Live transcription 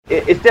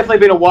it's definitely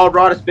been a wild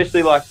ride,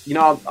 especially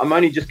I'm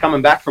only just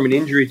coming back from an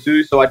injury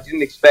too, so I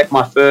didn't expect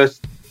my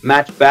first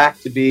match back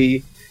to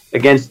be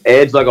against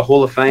Edge, like a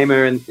Hall of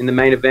Famer in the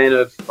main event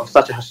of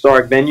such a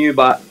historic venue.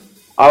 But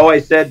I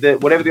always said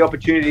that whatever the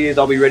opportunity is,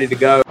 I'll be ready to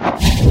go.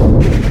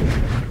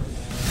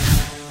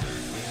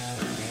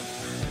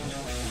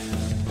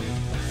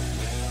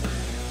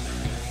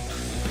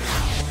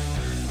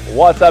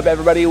 What's up,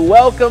 everybody?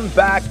 Welcome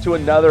back to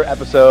another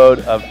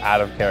episode of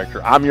Out of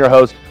Character. I'm your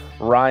host,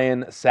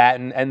 Ryan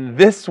Satin, and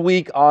this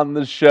week on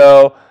the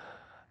show,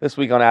 this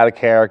week on Out of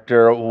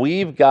Character,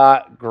 we've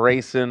got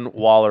Grayson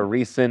Waller,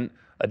 recent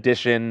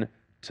addition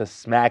to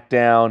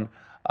SmackDown.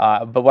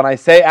 But when I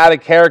say Out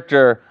of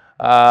Character,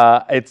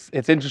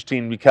 it's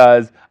interesting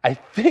because I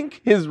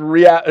think his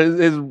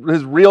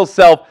real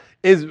self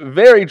is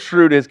very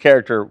true to his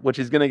character, which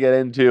he's going to get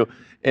into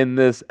in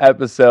this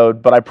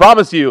episode. But I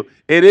promise you,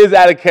 it is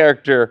out of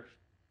character.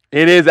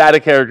 It is out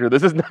of character.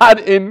 This is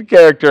not in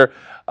character.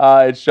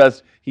 It's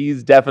just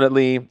he's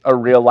definitely a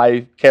real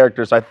life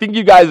character. So I think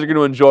you guys are going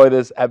to enjoy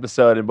this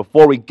episode. And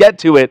before we get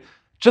to it,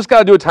 just got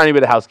to do a tiny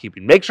bit of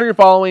housekeeping. Make sure you're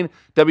following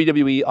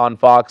WWE on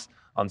Fox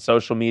on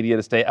social media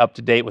to stay up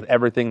to date with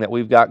everything that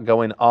we've got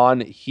going on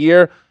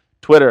here.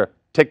 Twitter,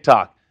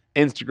 TikTok,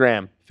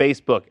 Instagram,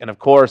 Facebook, and of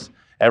course,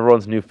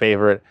 everyone's new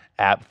favorite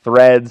app,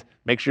 Threads.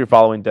 Make sure you're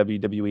following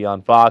WWE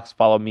on Fox.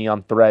 Follow me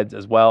on Threads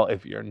as well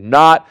if you're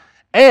not.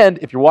 And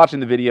if you're watching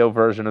the video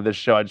version of this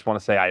show, I just want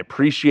to say I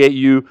appreciate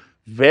you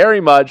very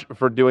much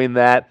for doing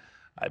that.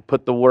 I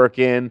put the work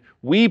in.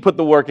 We put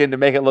the work in to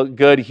make it look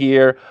good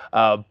here.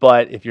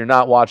 But if you're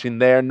not watching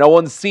there, no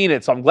one's seen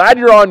it. So I'm glad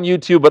you're on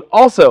YouTube. But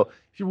also,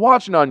 if you're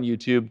watching on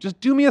YouTube, just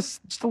do me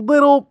just a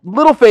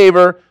little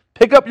favor.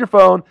 Pick up your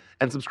phone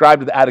and subscribe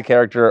to the Out of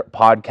Character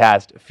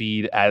podcast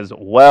feed as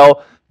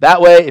well.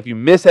 That way, if you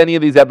miss any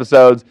of these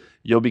episodes,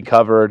 you'll be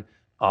covered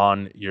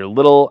on your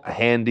little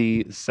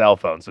handy cell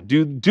phone. So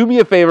do me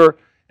a favor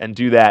and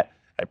do that.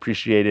 I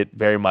appreciate it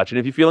very much. And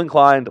if you feel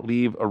inclined,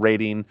 leave a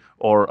rating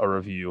or a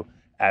review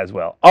as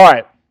well. All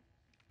right,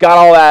 got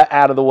all that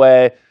out of the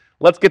way.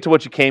 Let's get to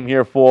what you came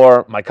here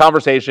for, my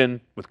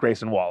conversation with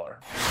Grayson Waller.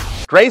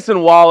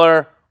 Grayson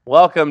Waller,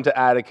 welcome to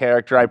Out of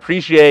Character. I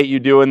appreciate you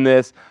doing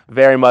this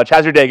very much.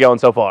 How's your day going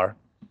so far?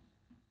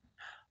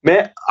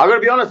 Man, I got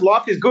to be honest,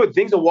 life is good.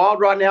 Things are wild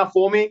right now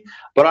for me,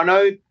 but I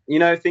know,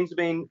 things have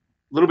been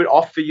a little bit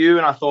off for you,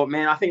 and I thought,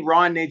 man, I think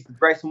Ryan needs the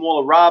Grayson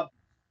Waller rub,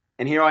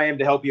 and here I am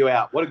to help you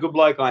out. What a good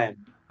bloke I am.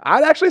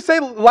 I'd actually say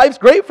life's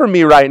great for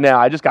me right now.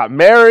 I just got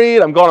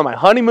married. I'm going on my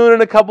honeymoon in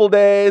a couple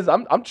days.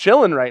 I'm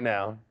chilling right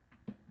now.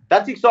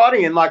 That's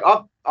exciting, and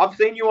I've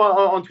seen you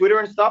on Twitter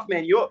and stuff,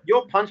 man.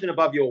 You're punching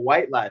above your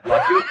weight, lad.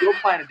 Like you're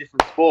playing a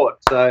different sport,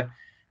 so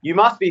you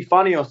must be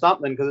funny or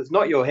something because it's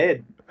not your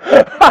head.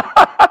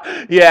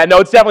 Yeah, no,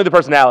 it's definitely the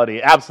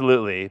personality.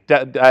 Absolutely.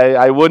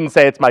 I wouldn't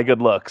say it's my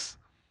good looks.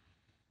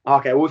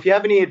 Okay, well, if you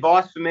have any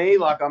advice for me,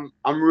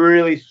 I'm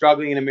really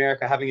struggling in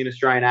America having an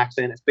Australian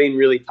accent. It's been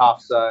really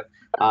tough, so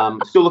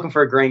still looking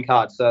for a green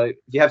card. So if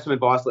you have some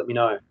advice, let me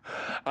know.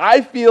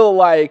 I feel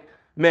like,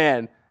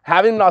 man,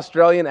 having an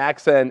Australian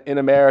accent in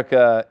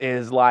America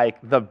is like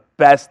the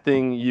best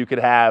thing you could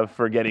have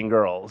for getting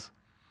girls.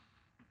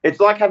 It's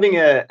like having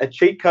a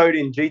cheat code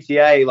in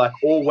GTA, like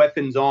all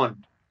weapons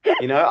on.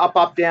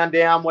 Up, down,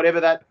 down, whatever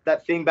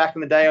that thing back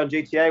in the day on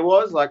GTA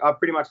was. Like, I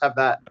pretty much have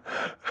that.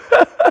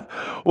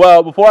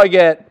 Well, before I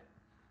get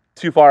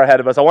too far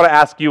ahead of us, I want to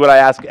ask you what I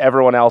ask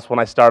everyone else when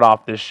I start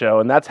off this show,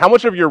 and that's how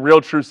much of your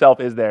real true self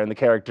is there in the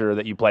character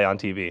that you play on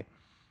TV?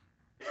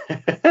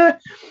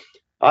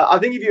 I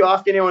think if you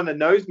ask anyone that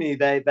knows me,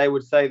 they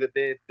would say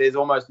that there's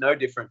almost no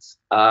difference.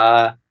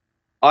 I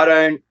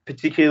don't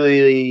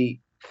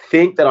particularly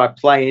think that I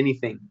play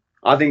anything.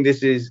 I think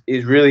this is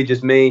really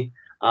just me.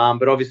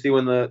 But obviously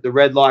when the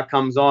red light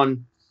comes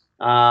on,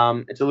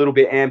 it's a little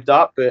bit amped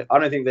up, but I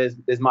don't think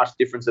there's much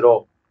difference at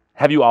all.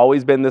 Have you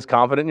always been this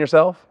confident in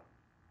yourself?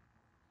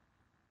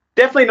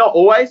 Definitely not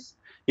always.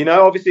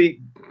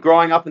 Obviously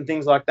growing up and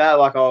things like that,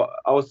 like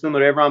I was similar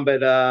to everyone,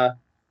 but,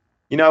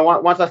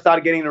 once I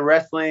started getting into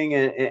wrestling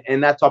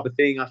and that type of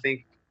thing, I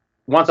think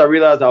once I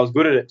realized I was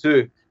good at it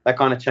too, that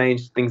kind of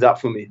changed things up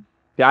for me.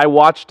 Yeah, I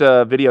watched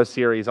a video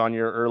series on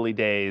your early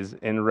days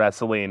in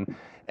wrestling.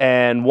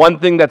 And one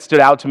thing that stood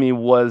out to me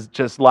was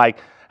just like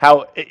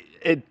how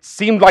it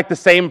seemed like the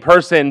same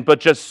person, but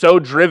just so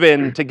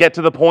driven to get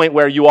to the point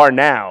where you are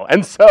now.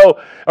 And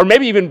so, or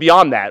maybe even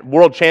beyond that,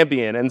 world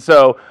champion. And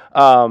so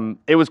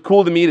it was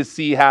cool to me to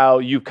see how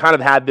you've kind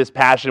of had this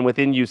passion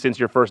within you since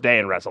your first day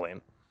in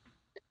wrestling.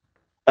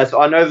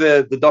 So I know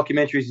the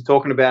documentaries you're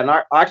talking about, and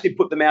I actually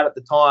put them out at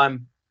the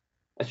time.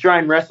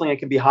 Australian wrestling, it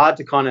can be hard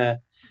to kind of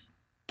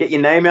get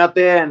your name out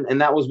there.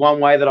 And that was one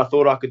way that I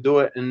thought I could do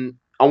it. And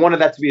I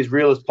wanted that to be as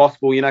real as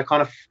possible,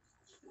 kind of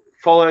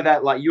follow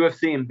that like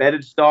UFC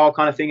embedded style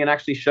kind of thing and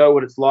actually show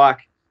what it's like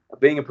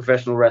being a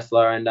professional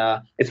wrestler. And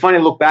it's funny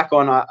to look back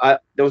on.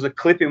 There was a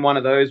clip in one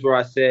of those where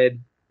I said,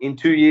 in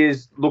 2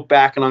 years, look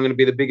back and I'm going to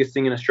be the biggest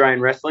thing in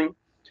Australian wrestling.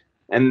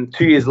 And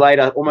 2 years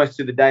later, almost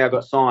to the day, I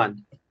got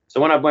signed.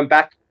 So when I went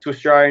back to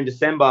Australia in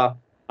December,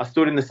 I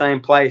stood in the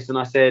same place and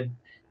I said,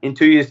 in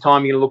 2 years'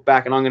 time, you're going to look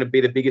back and I'm going to be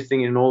the biggest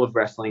thing in all of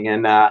wrestling.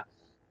 And the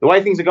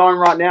way things are going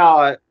right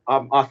now,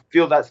 I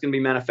feel that's going to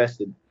be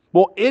manifested.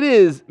 Well, it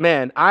is,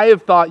 man. I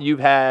have thought you've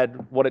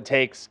had what it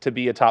takes to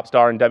be a top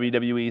star in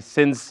WWE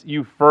since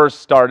you first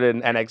started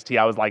in NXT.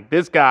 I was like,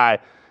 this guy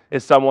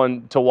is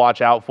someone to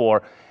watch out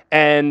for.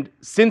 And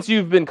since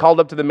you've been called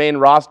up to the main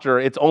roster,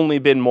 it's only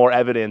been more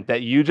evident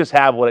that you just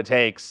have what it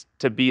takes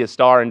to be a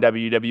star in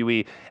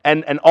WWE.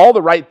 And all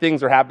the right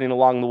things are happening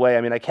along the way.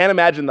 I mean, I can't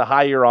imagine the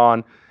high you're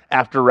on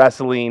after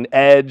wrestling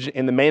Edge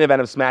in the main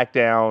event of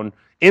SmackDown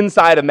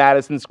inside of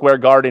Madison Square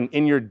Garden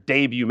in your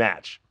debut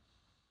match.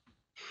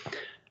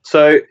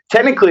 So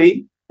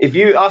technically, if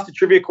you asked a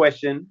trivia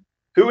question,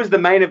 who was the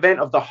main event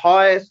of the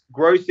highest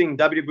grossing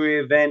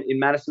WWE event in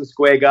Madison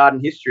Square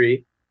Garden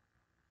history?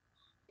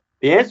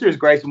 The answer is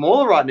Grayson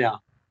Waller right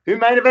now. Who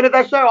main evented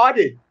that show? I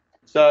did.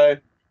 So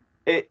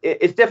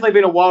it's definitely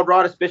been a wild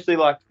ride, especially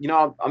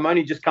I'm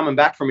only just coming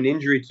back from an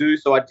injury too.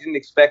 So I didn't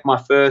expect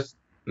my first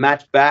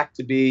match back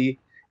to be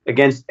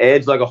against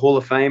Edge, like a Hall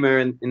of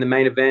Famer in the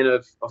main event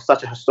of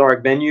such a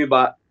historic venue.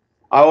 But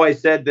I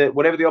always said that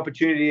whatever the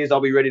opportunity is,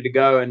 I'll be ready to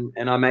go.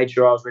 And I made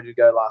sure I was ready to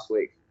go last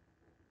week.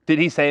 Did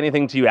he say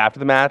anything to you after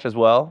the match as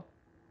well,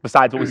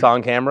 besides what we saw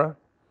on camera?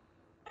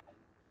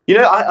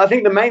 I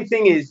think the main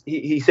thing is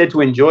he said to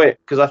enjoy it,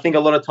 because I think a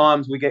lot of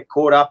times we get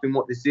caught up in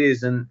what this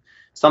is. And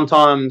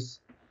sometimes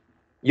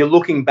you're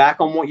looking back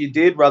on what you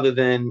did rather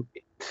than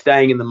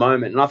staying in the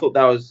moment. And I thought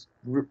that was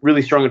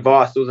really strong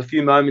advice. There was a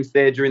few moments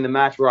there during the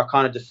match where I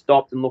kind of just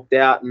stopped and looked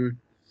out. And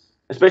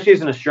especially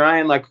as an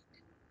Australian,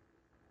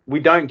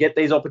 we don't get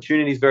these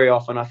opportunities very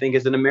often. I think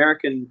as an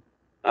American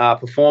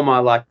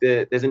performer,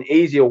 there's an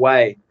easier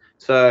way.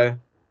 So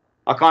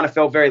I kind of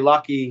felt very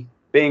lucky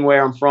being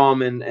where I'm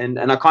from, and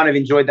I kind of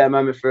enjoyed that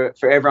moment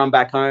for everyone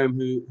back home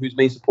who's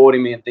been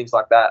supporting me and things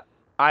like that.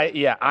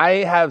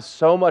 I have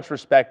so much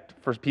respect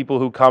for people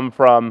who come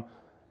from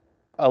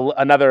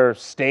another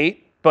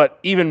state, but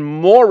even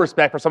more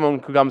respect for someone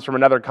who comes from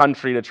another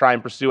country to try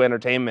and pursue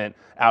entertainment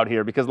out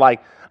here. Because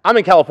I'm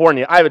in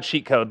California, I have a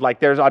cheat code.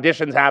 There's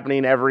auditions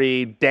happening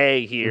every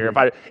day here.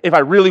 Mm-hmm. If I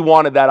really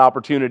wanted that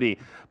opportunity,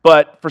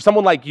 but for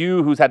someone like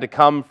you who's had to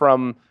come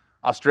from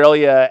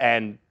Australia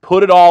and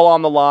put it all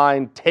on the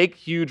line, take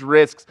huge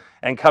risks,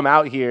 and come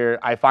out here,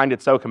 I find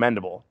it so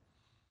commendable.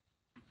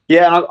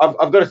 Yeah, and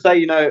I've got to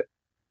say,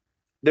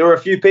 there were a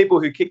few people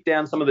who kicked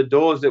down some of the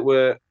doors that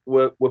were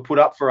put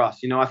up for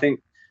us. I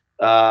think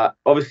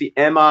obviously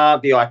Emma,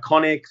 the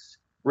Iconics,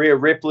 Rhea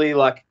Ripley,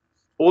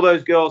 all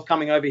those girls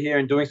coming over here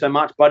and doing so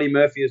much, Buddy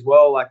Murphy as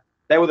well,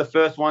 they were the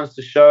first ones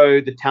to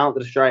show the talent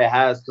that Australia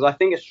has. Because I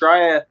think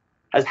Australia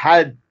has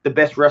had the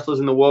best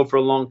wrestlers in the world for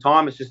a long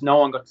time. It's just no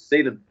one got to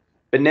see them.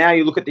 But now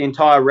you look at the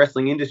entire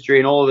wrestling industry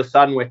and all of a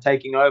sudden we're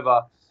taking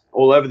over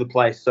all over the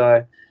place.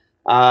 So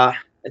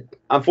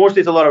unfortunately,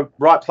 it's a lot of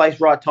right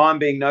place, right time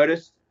being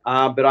noticed.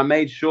 But I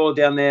made sure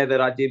down there that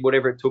I did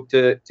whatever it took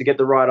to get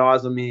the right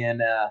eyes on me.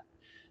 And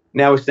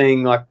now we're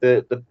seeing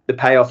the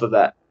payoff of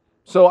that.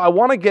 So I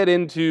want to get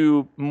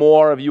into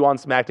more of you on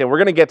SmackDown. We're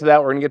going to get to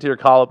that. We're going to get to your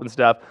call-up and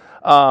stuff.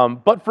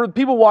 But for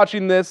people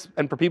watching this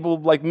and for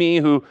people like me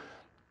who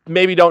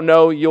maybe don't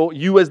know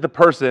you as the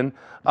person,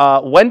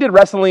 when did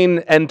wrestling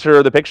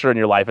enter the picture in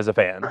your life as a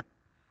fan?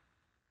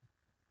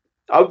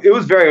 It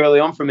was very early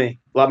on for me.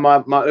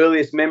 My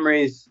earliest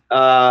memories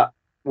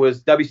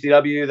was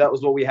WCW. That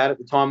was what we had at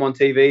the time on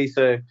TV.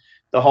 So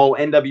the whole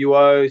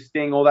NWO,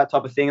 Sting, all that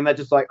type of thing. And that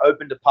just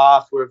opened a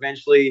path where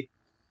eventually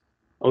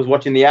I was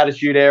watching the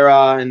Attitude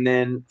Era. And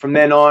then from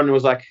then on, it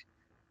was I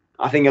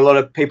think a lot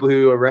of people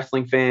who are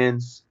wrestling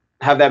fans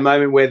have that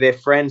moment where their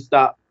friends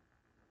start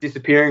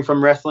disappearing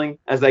from wrestling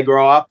as they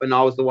grow up. And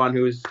I was the one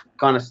who was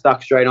kind of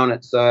stuck straight on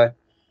it. So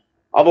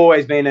I've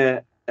always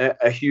been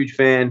a huge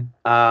fan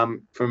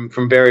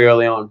from very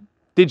early on.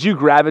 Did you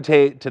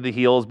gravitate to the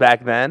heels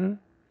back then?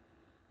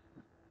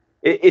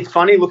 It's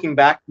funny looking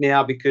back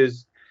now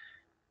because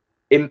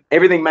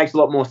everything makes a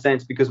lot more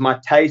sense, because my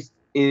taste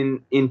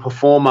in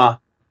performer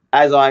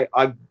as I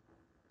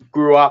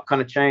grew up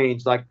kind of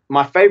changed.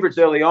 My favorites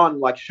early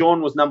on,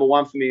 Shawn was number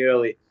one for me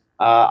early.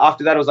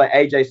 After that, it was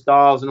AJ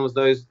Styles, and it was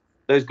those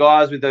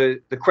guys with the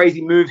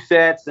crazy move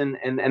sets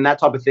and that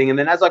type of thing. And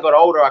then as I got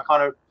older, I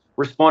kind of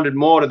responded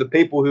more to the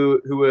people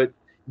who were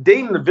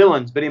deemed the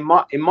villains, but in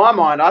my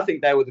mind, I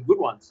think they were the good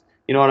ones.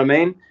 You know what I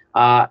mean?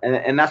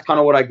 And that's kind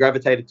of what I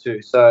gravitated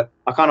to. So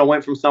I kind of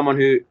went from someone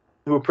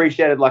who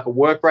appreciated a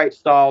work rate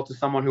style to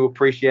someone who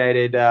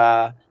appreciated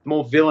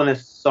more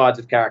villainous sides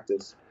of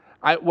characters.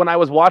 When I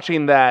was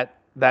watching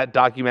that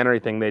documentary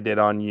thing they did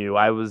on you,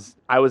 I was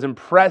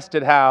impressed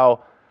at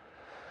how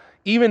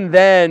even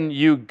then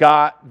you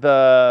got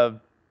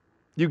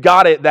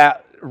it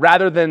that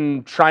rather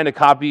than trying to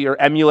copy or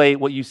emulate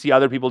what you see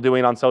other people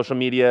doing on social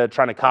media,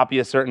 trying to copy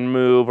a certain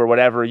move or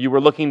whatever, you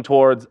were looking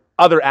towards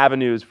other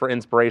avenues for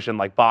inspiration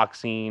like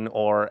boxing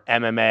or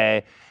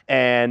MMA.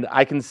 And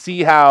I can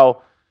see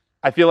how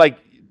I feel like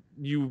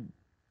you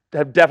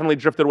have definitely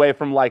drifted away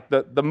from like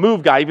the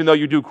move guy, even though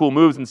you do cool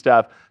moves and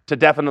stuff, to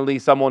definitely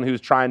someone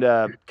who's trying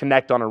to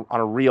connect on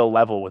a real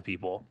level with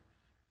people.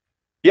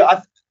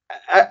 Yeah,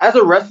 as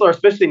a wrestler,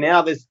 especially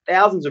now, there's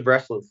thousands of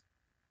wrestlers.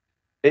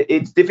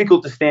 It's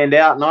difficult to stand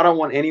out, and I don't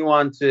want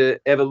anyone to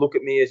ever look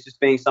at me as just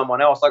being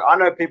someone else. Like, I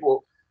know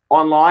people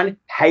online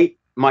hate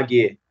my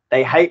gear.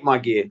 They hate my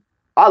gear.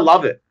 I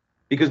love it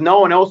because no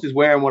one else is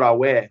wearing what I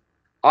wear.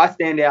 I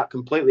stand out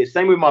completely.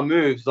 Same with my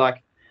moves.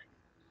 Like,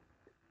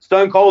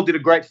 Stone Cold did a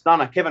great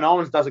stunner. Kevin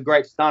Owens does a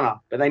great stunner,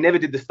 but they never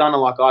did the stunner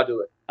like I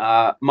do it.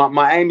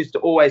 My aim is to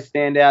always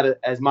stand out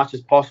as much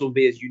as possible,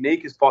 be as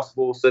unique as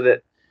possible, so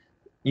that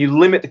you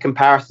limit the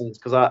comparisons.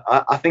 Because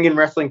I think in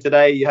wrestling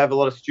today, you have a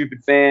lot of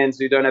stupid fans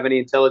who don't have any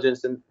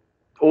intelligence, and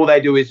all they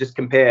do is just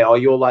compare. Oh,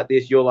 you're like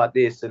this, you're like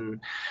this,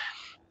 and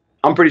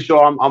I'm pretty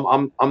sure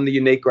I'm the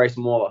unique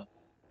Grayson Waller.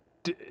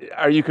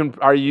 Are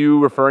you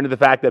referring to the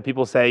fact that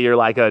people say you're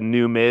like a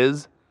new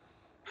Miz?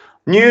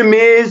 New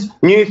Miz,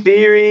 new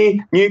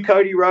Theory, new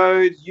Cody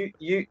Rhodes.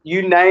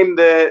 You name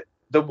the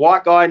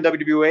white guy in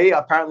WWE.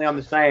 Apparently, I'm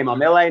the same. I'm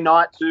LA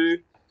Knight too.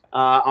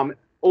 I'm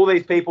all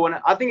these people, and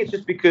I think it's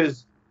just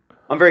because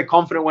I'm very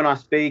confident when I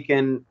speak,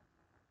 and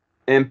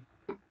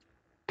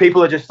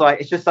people are just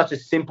like, it's just such a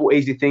simple,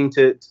 easy thing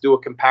to do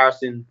a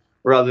comparison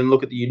rather than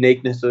look at the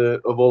uniqueness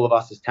of all of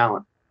us as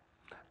talent.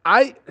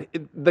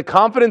 The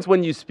confidence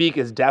when you speak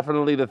is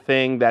definitely the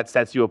thing that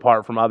sets you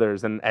apart from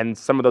others, and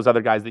some of those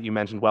other guys that you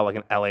mentioned, well, like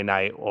an LA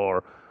Knight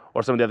or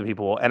some of the other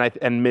people,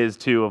 and Miz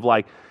too, of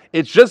like,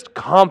 it's just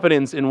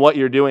confidence in what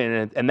you're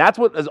doing, and that's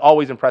what has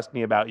always impressed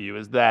me about you,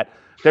 is that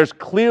there's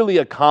clearly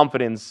a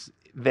confidence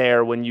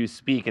there when you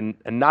speak, and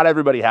not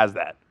everybody has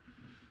that.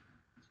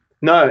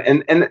 No,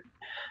 and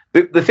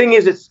the thing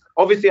is, it's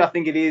obviously, I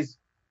think it is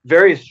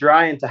very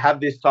Australian to have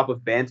this type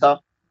of banter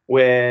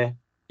where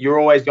you're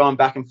always going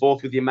back and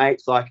forth with your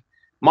mates. Like,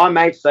 my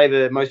mates say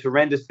the most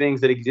horrendous things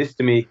that exist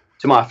to me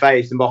to my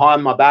face, and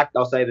behind my back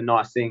they'll say the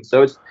nice things.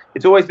 So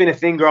it's always been a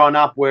thing growing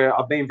up where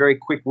I've been very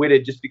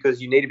quick-witted, just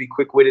because you need to be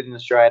quick-witted in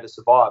Australia to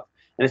survive.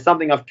 And it's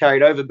something I've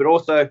carried over, but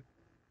also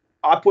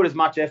I put as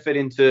much effort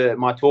into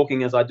my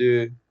talking as I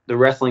do the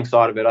wrestling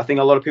side of it. I think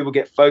a lot of people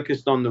get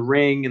focused on the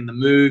ring and the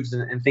moves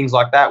and things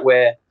like that,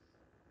 where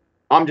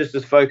I'm just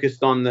as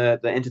focused on the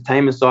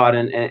entertainment side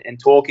and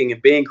talking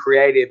and being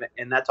creative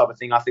and that type of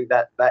thing. I think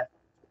that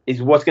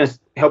is what's going to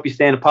help you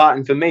stand apart.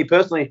 And for me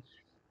personally,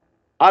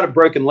 I had a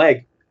broken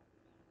leg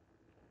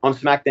on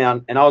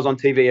SmackDown, and I was on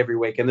TV every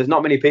week. And there's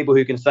not many people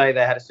who can say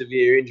they had a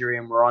severe injury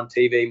and were on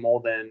TV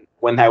more than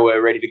when they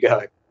were ready to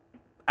go.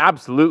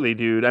 Absolutely,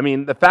 dude. I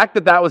mean, the fact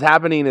that was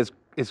happening is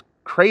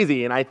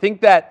crazy. And I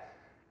think that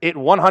it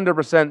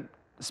 100%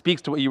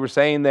 speaks to what you were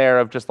saying there,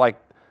 of just like,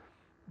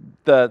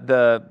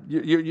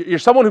 you're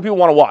someone who people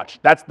want to watch.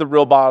 That's the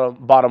real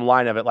bottom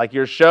line of it. Like,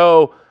 your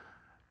show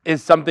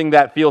is something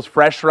that feels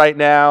fresh right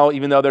now,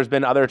 even though there's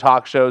been other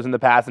talk shows in the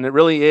past, and it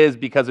really is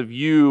because of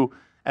you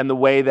and the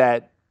way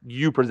that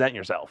you present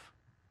yourself.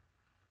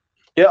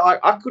 Yeah,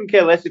 I couldn't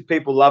care less if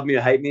people love me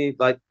or hate me.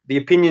 Like, the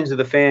opinions of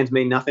the fans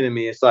mean nothing to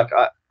me. It's like,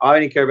 I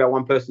only care about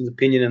one person's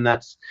opinion, and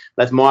that's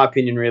my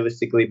opinion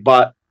realistically.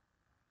 But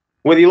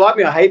whether you like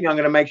me or hate me, I'm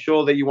going to make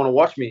sure that you want to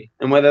watch me.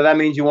 And whether that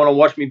means you want to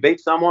watch me beat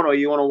someone or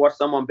you want to watch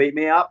someone beat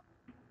me up,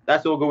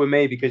 that's all good with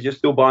me, because you're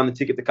still buying the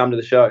ticket to come to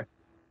the show.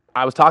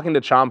 I was talking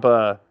to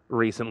Ciampa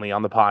recently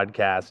on the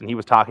podcast, and he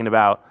was talking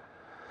about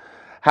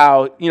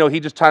how, he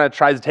just kind of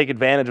tries to take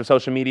advantage of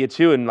social media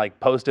too, and like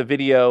post a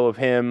video of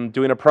him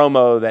doing a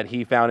promo that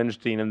he found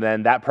interesting, and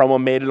then that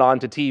promo made it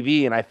onto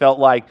TV. And I felt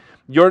like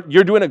you're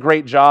doing a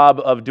great job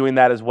of doing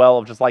that as well,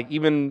 of just like,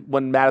 even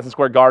when Madison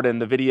Square Garden,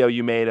 the video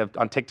you made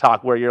on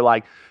TikTok where you're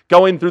like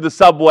going through the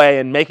subway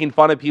and making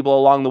fun of people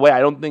along the way. I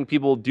don't think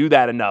people do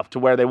that enough to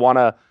where they want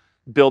to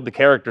build the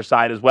character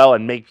side as well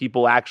and make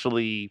people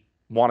actually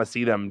want to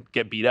see them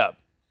get beat up.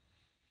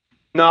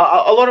 No,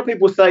 a lot of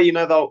people say,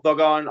 they'll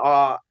go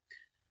on,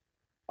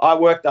 I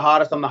work the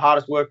hardest, I'm the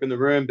hardest worker in the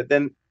room, but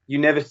then you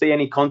never see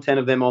any content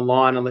of them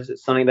online unless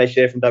it's something they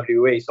share from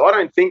WWE. So I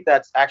don't think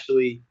that's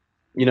actually,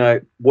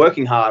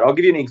 working hard. I'll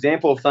give you an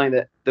example of something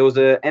that there was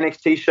a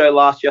NXT show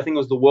last year. I think it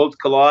was the Worlds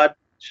Collide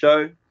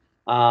show.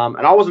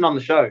 And I wasn't on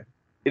the show.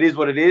 It is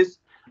what it is.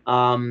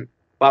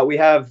 But we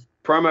have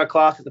promo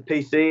class at the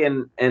PC,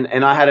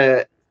 and I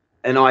had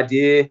an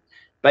idea.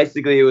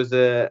 Basically, it was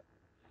a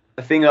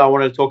thing that I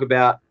wanted to talk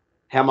about,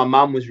 how my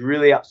mum was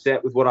really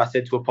upset with what I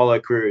said to Apollo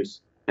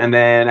Crews. And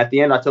then at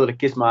the end, I told her to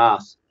kiss my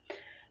ass.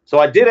 So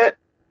I did it.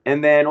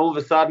 And then all of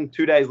a sudden,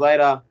 2 days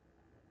later,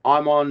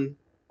 I'm on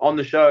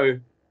the show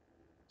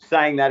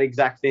saying that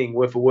exact thing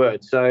word for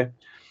word. So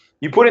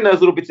you put in those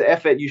little bits of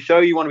effort. You show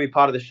you want to be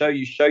part of the show.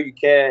 You show you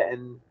care.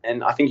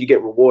 And I think you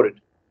get rewarded.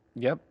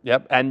 Yep.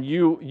 And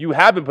you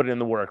have been putting in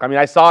the work. I mean,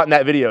 I saw it in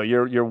that video.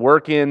 You're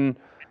working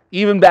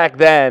even back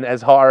then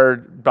as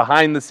hard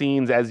behind the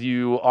scenes as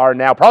you are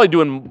now, probably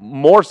doing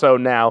more so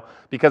now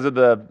because of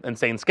the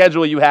insane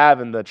schedule you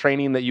have and the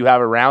training that you have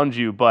around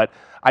you. But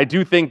I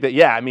do think that,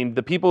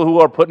 the people who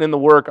are putting in the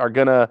work are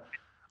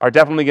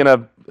definitely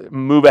gonna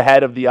move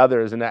ahead of the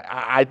others. And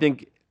I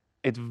think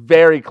it's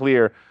very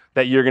clear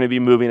that you're going to be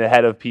moving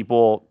ahead of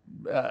people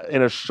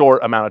in a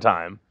short amount of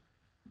time.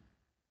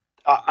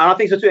 And I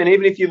think so too. And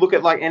even if you look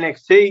at like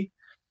NXT,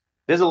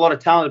 there's a lot of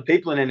talented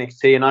people in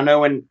NXT. And I know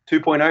when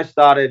 2.0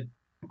 started,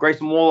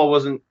 Grayson Waller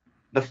wasn't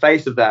the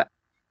face of that.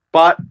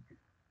 But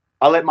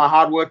I let my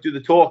hard work do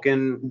the talk.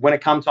 And when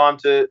it come time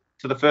to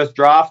the first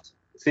draft,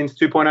 since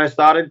 2.0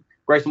 started,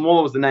 Grayson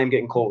Waller was the name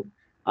getting called.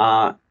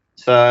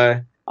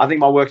 So I think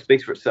my work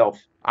speaks for itself.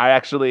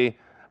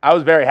 I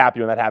was very happy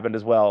when that happened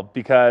as well,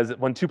 because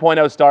when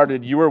 2.0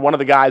 started, you were one of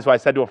the guys who I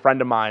said to a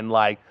friend of mine,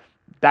 like,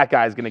 that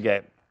guy's going to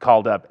get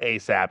called up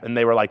ASAP. And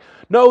they were like,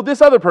 no,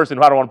 this other person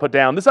who I don't want to put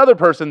down, this other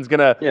person's going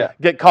to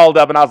get called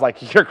up. And I was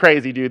like, you're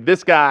crazy, dude.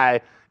 This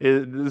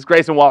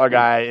Grayson Waller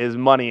guy is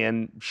money.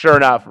 And sure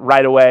enough,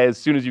 right away, as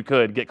soon as you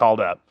could, get called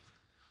up.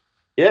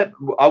 Yeah,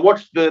 I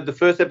watched the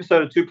first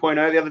episode of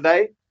 2.0 the other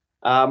day.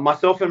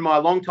 Myself and my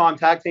longtime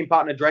tag team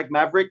partner, Drake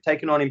Maverick,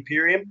 taking on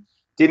Imperium.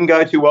 Didn't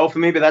go too well for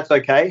me, but that's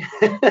okay.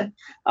 But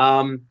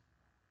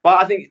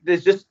I think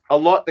there's just a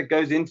lot that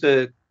goes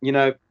into,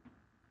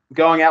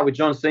 going out with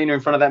John Cena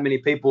in front of that many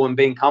people and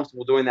being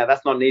comfortable doing that.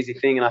 That's not an easy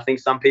thing. And I think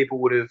some people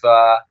would have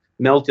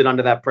melted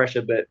under that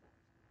pressure, but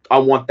I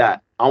want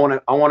that. I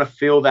want to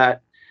feel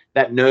that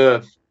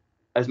nerve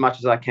as much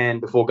as I can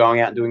before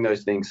going out and doing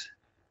those things.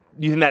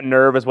 You think that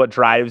nerve is what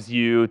drives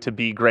you to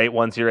be great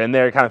once you're in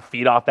there, kind of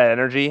feed off that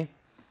energy?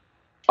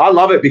 I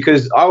love it,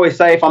 because I always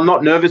say if I'm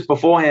not nervous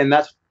beforehand,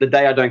 that's the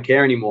day I don't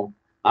care anymore.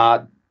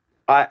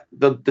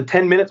 The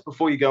 10 minutes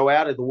before you go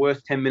out are the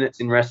worst 10 minutes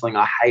in wrestling.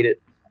 I hate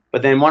it.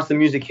 But then once the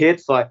music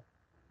hits, like,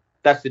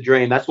 that's the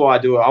dream. That's why I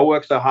do it. I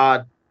work so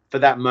hard for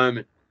that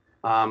moment.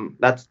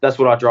 That's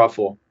what I drive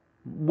for.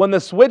 When the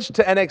switch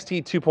to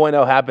NXT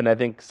 2.0 happened, I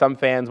think some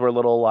fans were a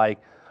little like,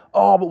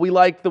 oh, but we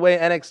liked the way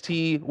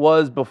NXT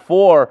was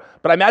before.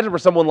 But I imagine for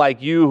someone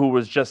like you who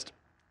was just,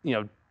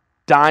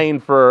 dying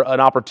for an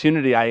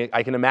opportunity,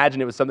 I can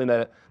imagine it was something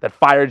that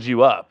fired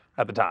you up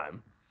at the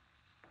time.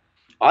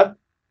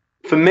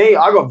 For me,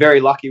 I got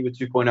very lucky with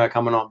 2.0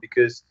 coming on,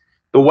 because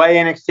the way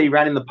NXT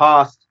ran in the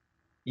past,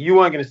 you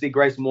weren't going to see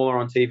Grayson Waller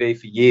on TV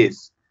for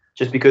years,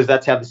 just because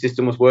that's how the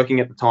system was working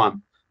at the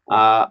time.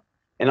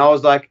 And I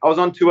was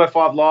on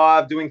 205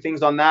 Live doing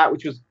things on that,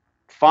 which was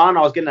fun.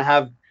 I was getting to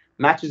have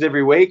matches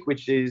every week,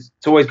 it's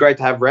always great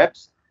to have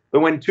reps.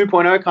 But when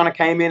 2.0 kind of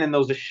came in and there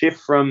was a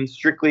shift from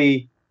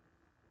strictly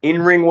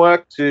in-ring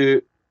work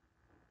to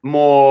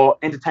more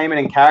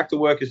entertainment and character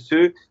work as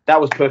too,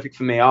 that was perfect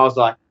for me. I was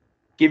like,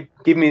 give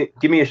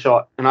me a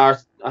shot. And I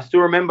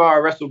still remember I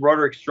wrestled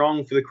Roderick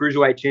Strong for the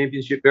Cruiserweight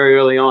Championship very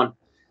early on.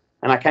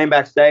 And I came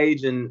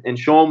backstage and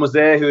Sean was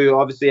there, who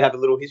obviously have a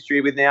little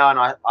history with now.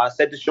 And I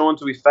said to Sean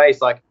to his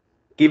face, like,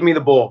 give me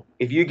the ball.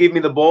 If you give me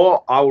the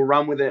ball, I will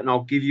run with it and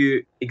I'll give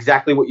you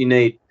exactly what you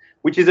need,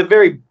 which is a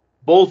very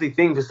ballsy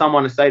thing for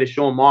someone to say to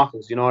Shawn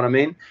Michaels, you know what I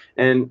mean?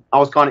 And I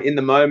was kind of in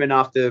the moment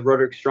after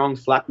Roderick Strong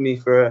slapped me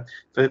for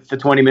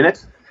 20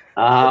 minutes.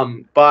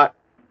 But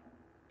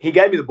he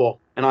gave me the ball,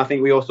 and I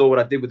think we all saw what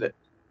I did with it.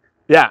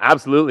 Yeah,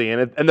 absolutely.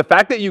 And the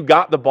fact that you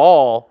got the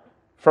ball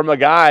from a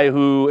guy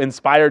who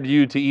inspired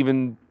you to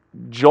even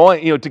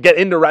join, to get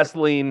into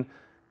wrestling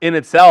in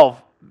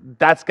itself,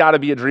 that's got to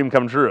be a dream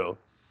come true.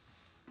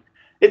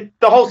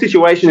 The whole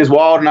situation is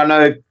wild, and I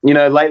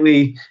know,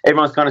 lately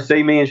everyone's kind of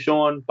seen me and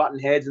Sean button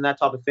heads and that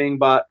type of thing,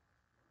 but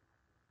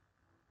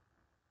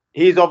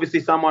he's obviously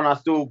someone I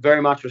still very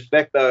much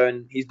respect, though,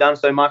 and he's done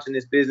so much in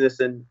this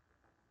business, and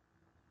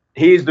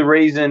he's the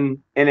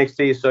reason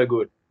NXT is so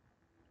good.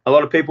 A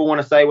lot of people want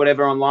to say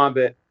whatever online,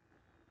 but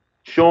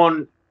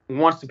Sean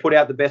wants to put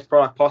out the best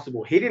product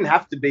possible. He didn't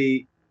have to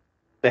be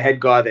the head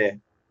guy there.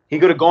 He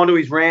could have gone to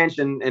his ranch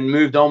and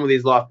moved on with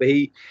his life, but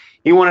he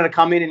wanted to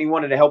come in and he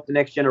wanted to help the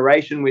next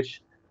generation,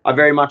 which I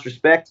very much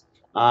respect.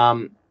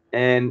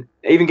 And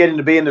even getting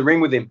to be in the ring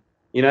with him.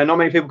 Not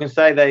many people can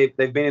say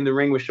they've been in the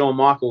ring with Shawn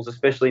Michaels,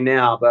 especially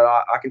now, but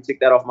I can tick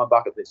that off my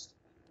bucket list.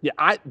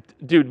 Yeah,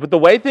 dude, with the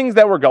way things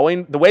were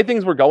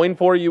going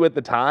for you at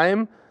the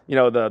time,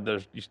 you're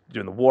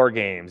doing the War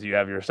Games, you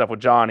have your stuff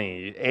with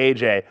Johnny,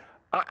 AJ.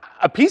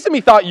 A piece of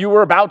me thought you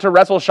were about to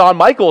wrestle Shawn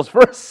Michaels for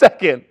a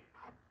second.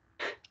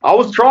 I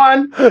was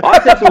trying.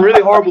 I said some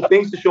really horrible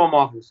things to Shawn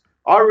Michaels.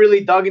 I really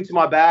dug into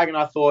my bag and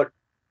I thought,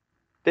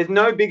 there's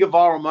no bigger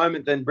viral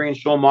moment than bringing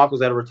Shawn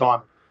Michaels out of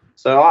retirement.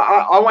 So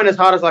I went as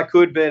hard as I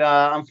could, but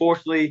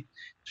unfortunately,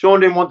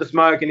 Shawn didn't want the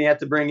smoke and he had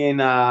to bring in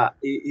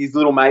his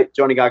little mate,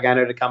 Johnny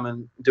Gargano, to come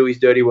and do his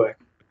dirty work.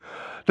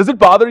 Does it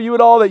bother you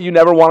at all that you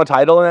never won a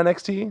title in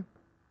NXT?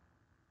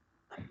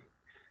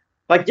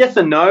 Like, yes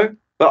and no,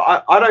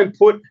 but I don't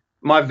put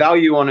my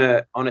value on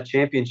a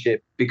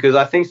championship, because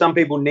I think some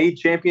people need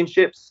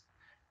championships.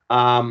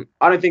 I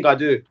don't think I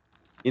do.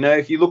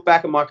 If you look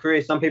back at my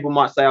career, some people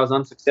might say I was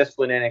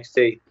unsuccessful in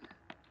NXT.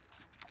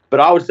 But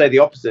I would say the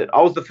opposite.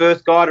 I was the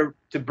first guy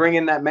to bring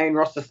in that main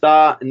roster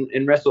star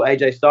and wrestle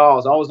AJ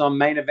Styles. I was on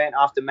main event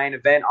after main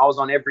event. I was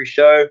on every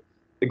show.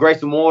 The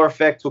Grayson Waller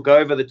effect took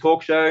over the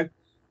talk show.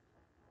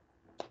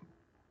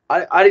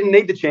 I didn't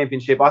need the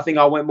championship. I think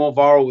I went more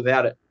viral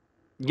without it.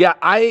 Yeah,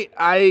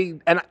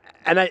 and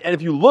And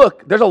if you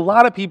look, there's a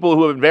lot of people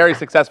who have been very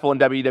successful in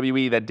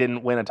WWE that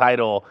didn't win a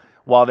title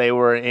while they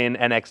were in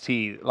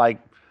NXT. Like,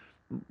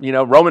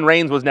 Roman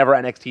Reigns was never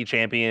NXT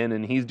champion,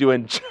 and he's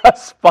doing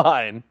just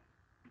fine.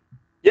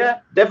 Yeah,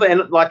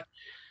 definitely. And like,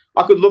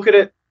 I could look at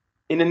it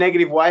in a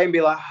negative way and be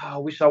like, I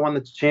wish I won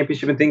the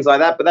championship and things like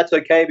that. But that's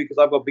okay because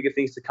I've got bigger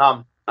things to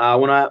come.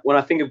 When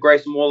I think of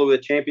Grayson Waller with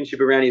a championship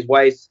around his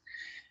waist,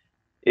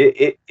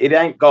 it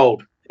ain't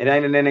gold. It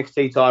ain't an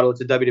NXT title.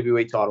 It's a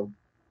WWE title.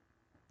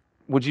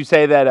 Would you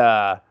say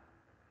that?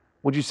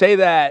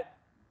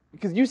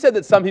 Because you said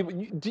that some people,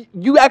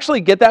 you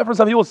actually get that from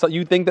some people. So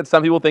you think that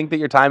some people think that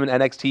your time in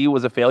NXT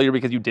was a failure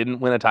because you didn't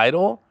win a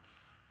title?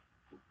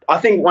 I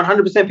think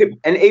 100% people,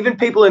 and even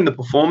people in the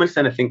Performance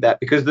Center think that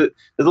because there's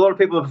a lot of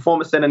people in the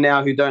Performance Center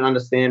now who don't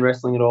understand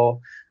wrestling at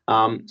all.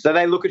 So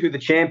they look at who the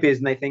champ is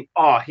and they think,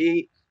 oh,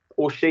 he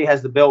or she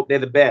has the belt. They're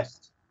the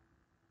best.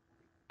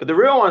 But the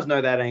real ones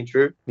know that ain't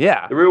true.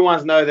 Yeah. The real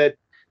ones know that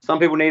some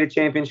people need a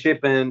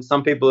championship and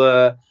some people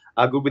are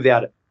good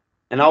without it.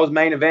 And I was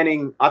main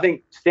eventing, I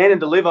think, Stand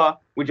and Deliver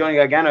with Johnny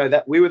Gargano,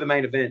 that we were the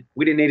main event.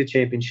 We didn't need a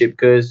championship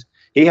because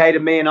he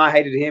hated me and I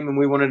hated him and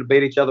we wanted to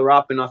beat each other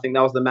up. And I think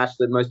that was the match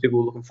that most people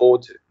were looking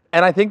forward to.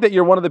 And I think that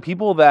you're one of the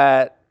people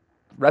that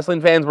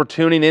wrestling fans were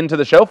tuning into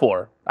the show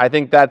for. I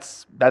think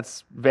that's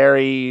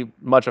very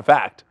much a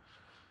fact.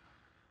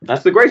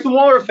 That's the Grayson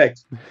Waller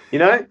effect. You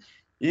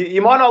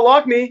might not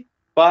like me,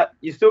 but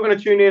you're still going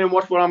to tune in and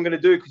watch what I'm going to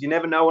do because you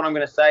never know what I'm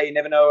going to say. You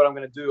never know what I'm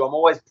going to do. I'm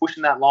always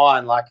pushing that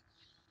line. Like,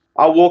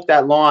 I walk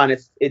that line.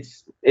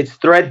 It's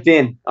thread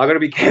thin. I got to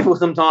be careful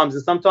sometimes.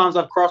 And sometimes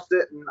I've crossed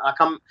it and I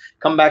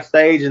come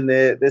backstage and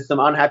there's some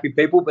unhappy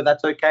people, but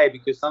that's okay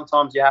because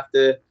sometimes you have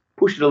to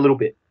push it a little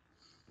bit.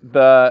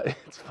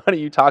 It's funny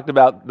you talked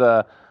about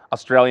the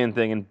Australian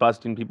thing and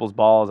busting people's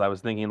balls. I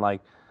was thinking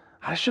like,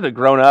 I should have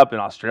grown up in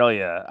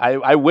Australia.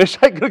 I wish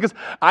I could because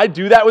I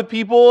do that with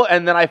people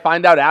and then I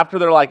find out after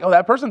they're like, oh,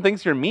 that person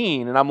thinks you're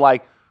mean. And I'm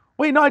like,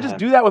 wait, no, I just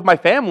do that with my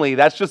family.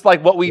 That's just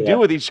like what we do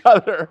with each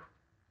other.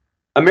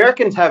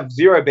 Americans have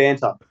zero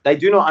banter. They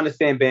do not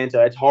understand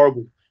banter. It's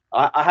horrible.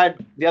 I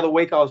had the other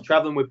week I was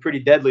traveling with Pretty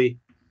Deadly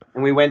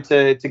and we went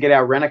to get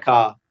our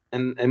rent-a-car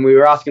and we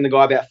were asking the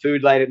guy about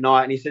food late at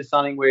night and he said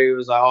something where he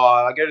was like,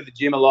 oh, I go to the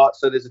gym a lot,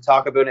 so there's a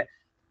Taco Bell.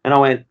 And I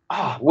went,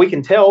 oh, we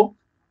can tell.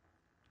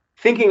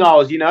 Thinking I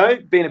was,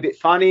 being a bit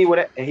funny.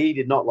 Whatever. He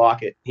did not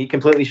like it. He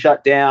completely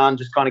shut down,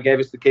 just kind of gave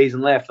us the keys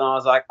and left. And I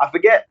was like, I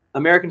forget.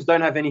 Americans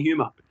don't have any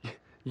humor.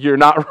 You're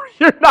not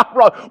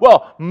wrong.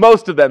 Well,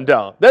 most of them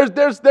don't.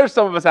 There's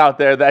some of us out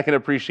there that can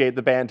appreciate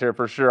the banter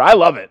for sure. I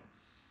love it.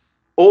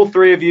 All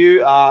three of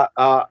you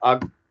are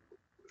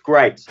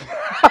great.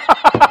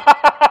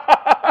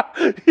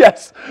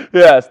 Yes.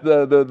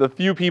 The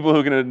few people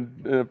who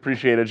can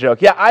appreciate a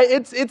joke. Yeah,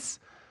 it's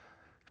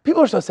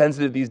people are so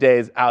sensitive these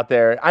days out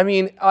there. I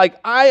mean, like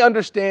I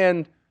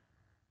understand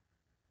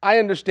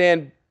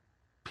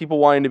people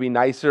wanting to be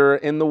nicer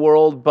in the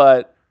world,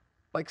 but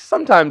like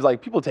sometimes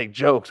like people take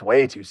jokes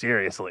way too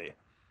seriously.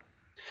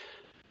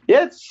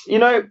 Yeah,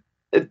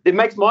 it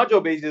makes my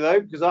job easier though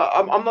because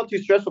I'm not too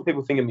stressed what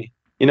people think of me.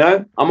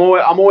 I'm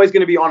always going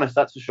to be honest.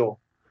 That's for sure.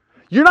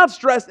 You're not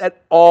stressed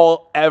at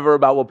all ever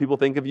about what people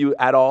think of you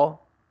at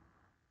all?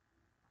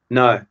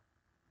 No,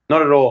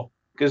 not at all.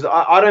 Because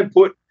I don't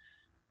put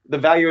the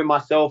value in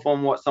myself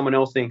on what someone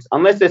else thinks,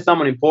 unless there's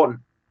someone important.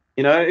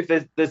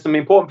 If there's some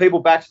important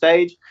people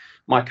backstage,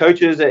 my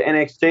coaches at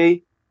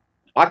NXT,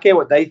 I care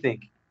what they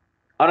think.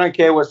 I don't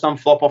care what some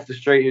flop off the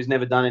street who's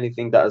never done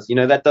anything does. I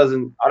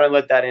don't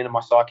let that into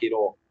my psyche at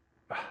all.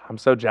 I'm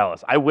so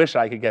jealous. I wish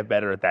I could get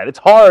better at that. It's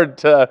hard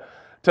to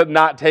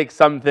not take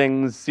some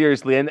things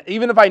seriously. And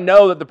even if I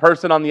know that the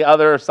person on the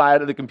other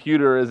side of the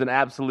computer is an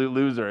absolute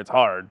loser, it's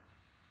hard.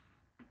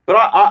 But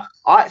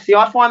I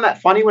find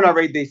that funny when I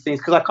read these things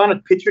because I kind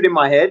of picture it in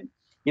my head.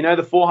 The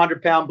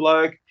 400-pound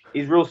bloke,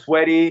 he's real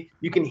sweaty.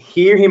 You can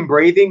hear him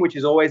breathing, which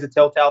is always a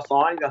telltale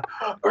sign. You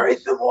go,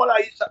 Grayson Waller.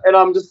 And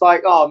I'm just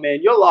like, oh,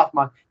 man, your life,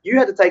 man. You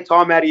had to take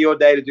time out of your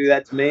day to do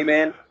that to me,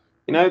 man.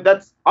 I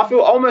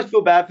almost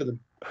feel bad for them.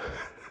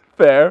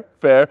 Fair.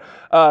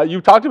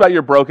 You talked about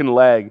your broken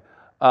leg.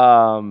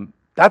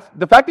 That's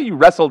the fact that you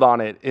wrestled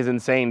on it is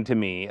insane to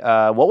me.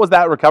 What was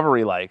that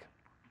recovery like?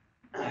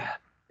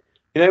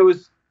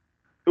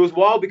 It was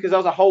wild because there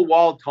was a whole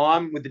wild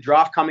time with the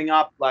draft coming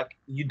up. Like,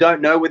 you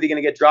don't know whether you're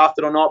going to get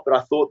drafted or not, but I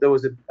thought there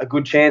was a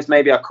good chance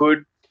maybe I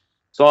could.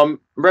 So I'm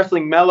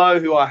wrestling Mello,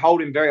 who I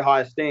hold in very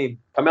high esteem.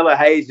 Carmelo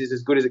Hayes is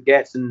as good as it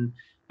gets, and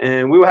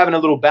we were having a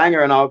little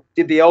banger, and I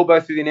did the elbow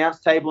through the announce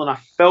table, and I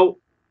felt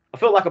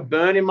like a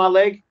burn in my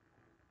leg,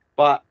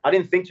 but I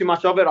didn't think too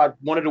much of it. I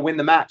wanted to win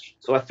the match.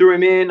 So I threw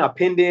him in, I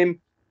pinned him.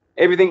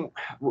 Everything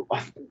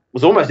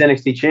was almost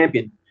NXT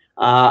champion.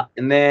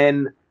 And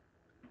then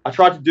I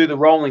tried to do the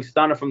rolling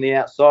stunner from the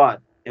outside.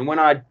 And when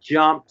I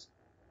jumped,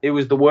 it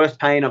was the worst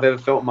pain I've ever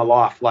felt in my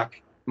life.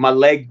 Like, my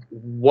leg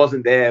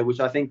wasn't there, which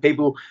I think a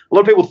lot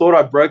of people thought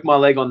I broke my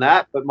leg on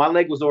that, but my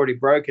leg was already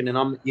broken and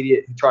I'm an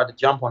idiot who tried to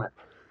jump on it.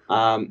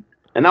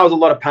 And that was a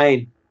lot of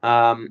pain.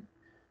 The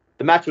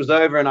match was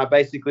over and I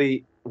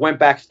basically went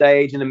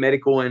backstage in the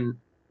medical, and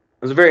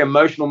it was a very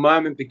emotional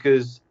moment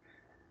because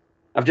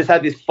I've just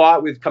had this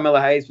fight with Carmelo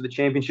Hayes for the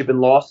championship and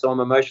lost, so I'm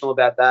emotional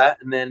about that.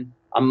 And then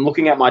I'm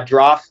looking at my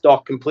draft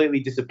stock completely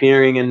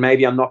disappearing, and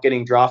maybe I'm not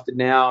getting drafted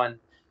now. And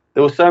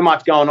there was so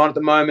much going on at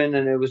the moment,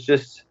 and it was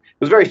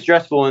very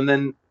stressful. And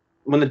then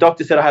when the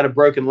doctor said I had a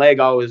broken leg,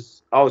 I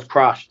was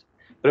crushed.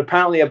 But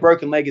apparently a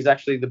broken leg is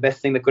actually the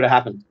best thing that could have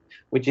happened,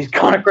 which is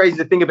kind of crazy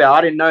to think about.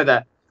 I didn't know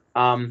that.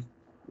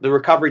 The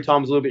recovery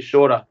time was a little bit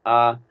shorter.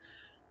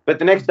 But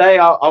the next day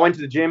I went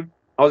to the gym.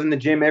 I was in the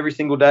gym every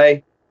single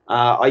day.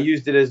 I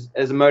used it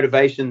as a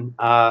motivation.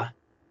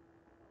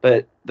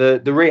 But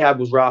the rehab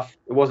was rough.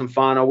 It wasn't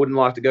fun. I wouldn't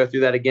like to go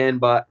through that again,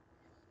 but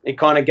it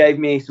kind of gave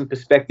me some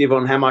perspective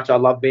on how much I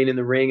love being in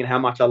the ring and how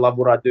much I love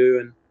what I do.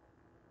 And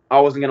I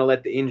wasn't going to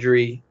let the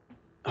injury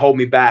hold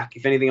me back.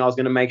 If anything, I was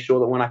going to make sure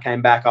that when I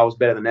came back, I was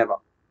better than ever.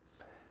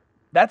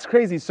 That's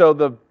crazy. So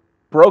the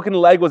broken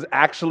leg was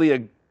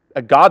actually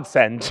a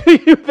godsend to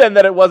you then,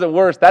 that it wasn't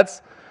worse.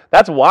 That's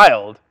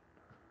wild.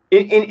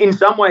 In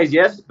some ways,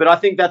 yes, but I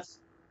think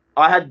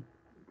I kind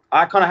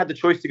of had the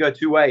choice to go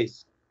two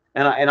ways,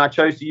 and I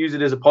chose to use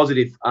it as a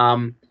positive.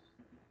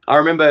 I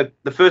remember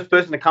the first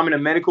person to come into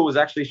medical was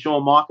actually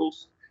Shawn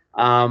Michaels,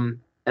 and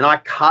I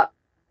cut.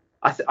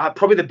 I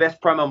probably the best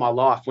promo of my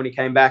life when he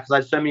came back because I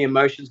had so many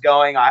emotions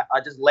going. I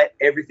just let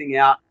everything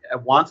out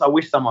at once. I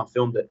wish someone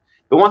filmed it.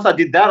 But once I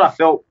did that, I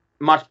felt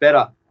much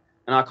better.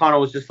 And I kind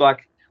of was just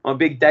like, I'm a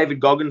big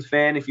David Goggins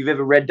fan. If you've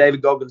ever read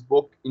David Goggins'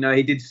 book,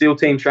 he did SEAL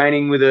team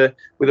training with a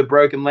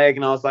broken leg.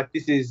 And I was like,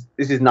 this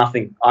is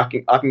nothing. I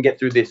can get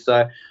through this.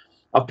 So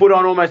I put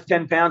on almost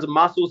 10 pounds of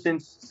muscle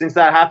since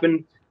that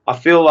happened. I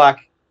feel like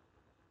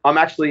I'm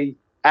actually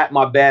at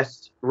my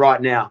best right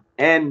now.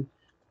 And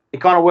it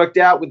kind of worked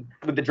out with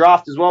the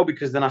draft as well,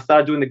 because then I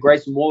started doing the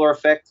Grayson Waller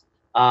effect.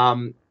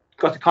 Got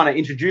to kind of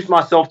introduce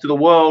myself to the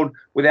world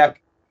without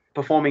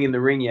performing in the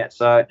ring yet.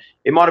 So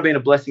it might have been a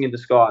blessing in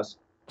disguise.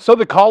 So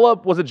the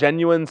call-up was a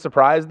genuine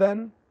surprise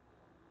then?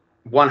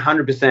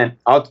 100%.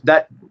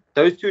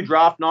 Those two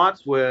draft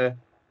nights were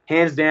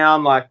hands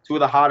down like two of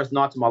the hardest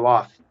nights of my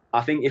life.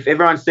 I think if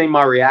everyone's seen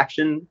my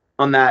reaction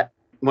on that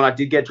when I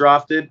did get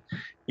drafted,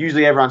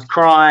 usually everyone's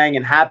crying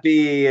and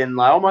happy and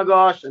like, oh my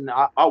gosh. And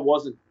I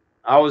wasn't.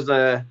 I was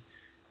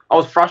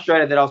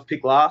frustrated that I was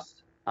picked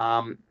last.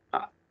 I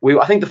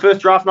think the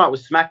first draft night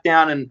was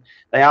SmackDown, and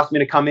they asked me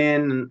to come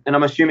in, and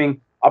I'm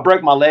assuming I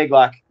broke my leg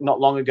like not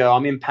long ago.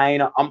 I'm in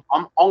pain. I'm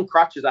on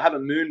crutches. I have a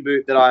moon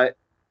boot that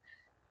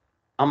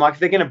I'm like, if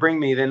they're gonna bring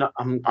me, then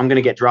I'm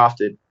gonna get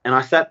drafted. And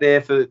I sat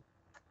there for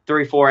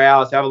 3-4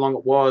 hours, however long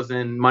it was,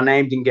 and my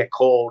name didn't get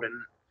called, and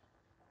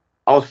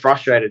I was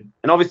frustrated.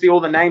 And obviously, all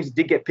the names that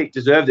did get picked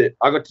deserved it.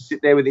 I got to sit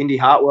there with Indy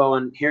Hartwell,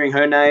 and hearing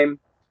her name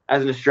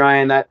as an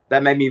Australian,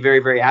 that made me very,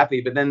 very happy.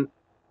 But then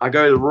I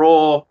go to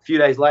Raw a few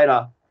days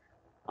later.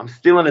 I'm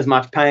still in as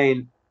much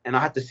pain, and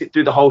I had to sit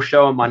through the whole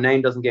show, and my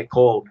name doesn't get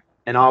called.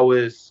 And I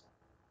was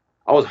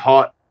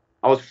hot.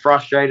 I was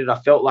frustrated. I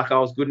felt like I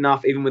was good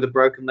enough, even with a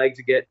broken leg,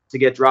 to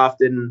get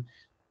drafted. And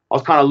I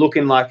was kind of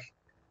looking like,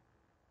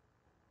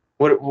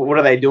 what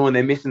are they doing?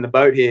 They're missing the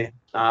boat here.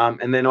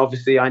 And then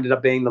obviously I ended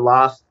up being the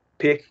last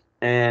pick,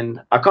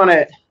 and I kind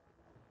of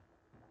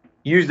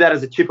used that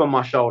as a chip on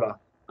my shoulder.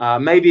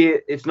 Maybe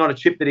it's not a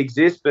chip that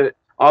exists, but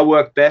I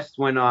work best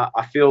when I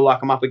feel like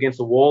I'm up against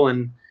a wall,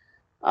 and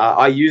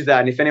I use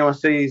that. And if anyone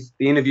sees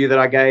the interview that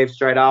I gave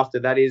straight after,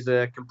 that is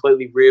a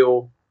completely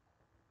real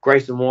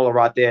Grayson Waller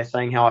right there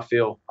saying how I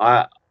feel.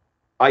 I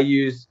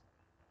use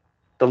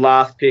the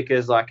last pick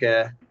as like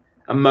a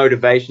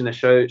motivation to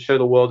show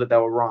the world that they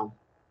were wrong.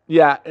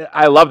 Yeah,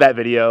 I love that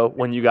video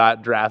when you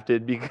got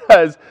drafted,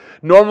 because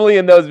normally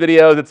in those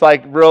videos it's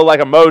like real like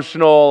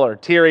emotional or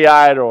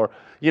teary-eyed or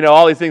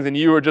all these things, and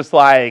you were just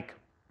like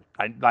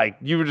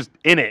you were just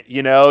in it,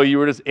 you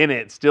were just in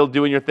it, still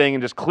doing your thing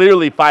and just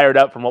clearly fired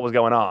up from what was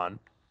going on.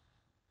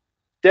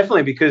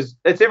 Definitely, because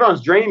it's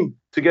everyone's dream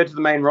to go to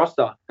the main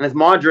roster, and it's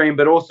my dream,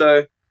 but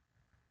also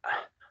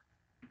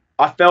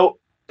I felt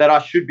that I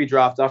should be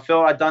drafted. I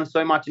felt I'd done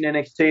so much in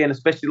NXT, and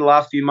especially the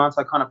last few months,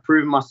 I kind of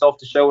proven myself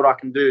to show what I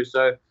can do.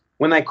 So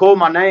when they called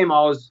my name,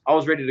 I was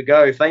ready to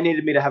go. If they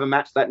needed me to have a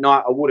match that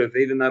night, I would have,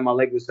 even though my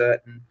leg was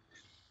hurt. And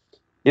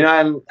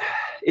and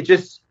it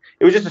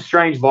was just a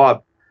strange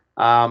vibe.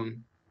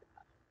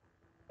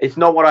 It's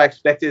not what I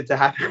expected to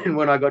happen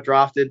when I got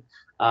drafted,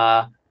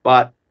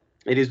 but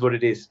it is what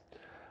it is.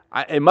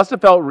 It must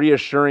have felt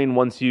reassuring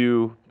once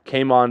you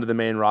came onto the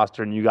main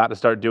roster and you got to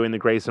start doing the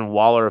Grayson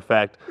Waller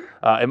effect.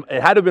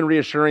 It had to have been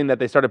reassuring that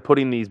they started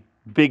putting these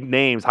big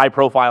names,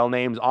 high-profile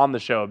names on the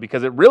show,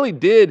 because it really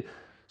did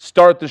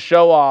start the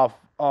show off,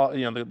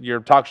 your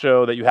talk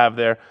show that you have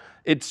there.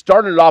 It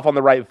started off on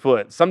the right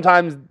foot.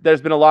 Sometimes there's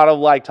been a lot of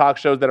like talk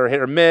shows that are hit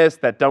or miss,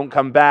 that don't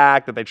come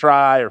back, that they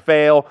try or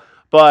fail.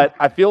 But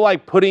I feel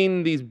like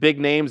putting these big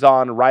names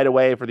on right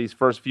away for these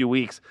first few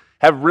weeks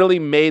have really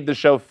made the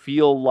show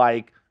feel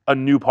like a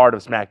new part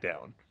of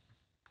SmackDown.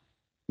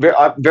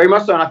 Very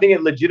much so, and I think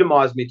it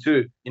legitimized me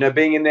too.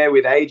 Being in there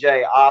with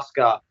AJ,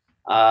 Asuka,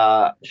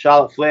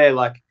 Charlotte Flair,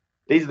 like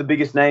these are the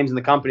biggest names in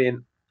the company,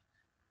 and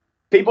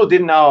people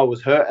didn't know I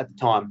was hurt at the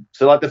time.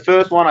 So like the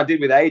first one I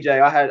did with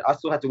AJ, I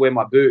still had to wear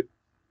my boot,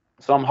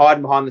 so I'm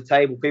hiding behind the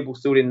table. People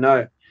still didn't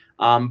know,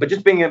 but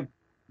just being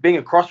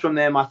across from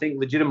them, I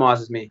think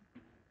legitimizes me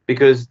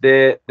because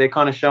they're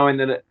kind of showing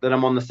that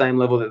I'm on the same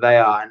level that they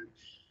are, and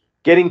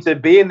getting to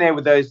be in there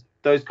with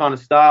those kind of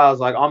stars,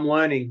 like I'm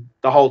learning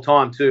the whole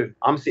time too.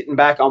 I'm sitting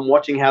back, I'm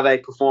watching how they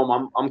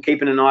perform, I'm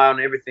keeping an eye on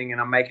everything, and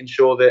I'm making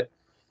sure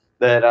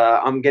that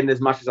I'm getting as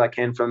much as I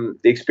can from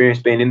the experience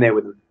being in there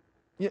with them.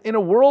 In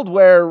a world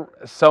where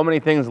so many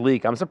things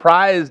leak, I'm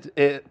surprised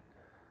it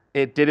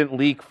didn't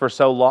leak for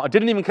so long. It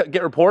didn't even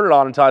get reported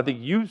on until I think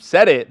you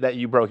said it that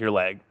you broke your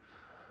leg.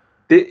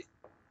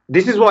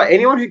 This is why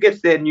anyone who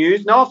gets their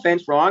news, no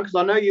offense, Ryan, because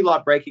I know you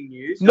like breaking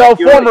news. No,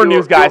 former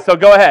news guy, so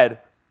go ahead.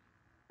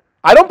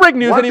 I don't break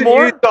news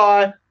anymore.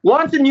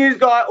 Once a news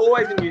guy,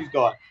 always a news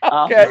guy.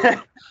 Okay.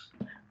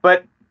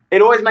 But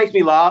it always makes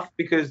me laugh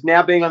because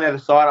now being on the other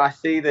side, I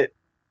see that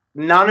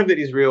none of it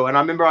is real. And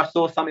I remember I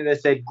saw something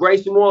that said,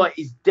 Grayson Waller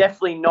is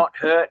definitely not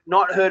hurt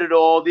at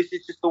all. This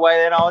is just the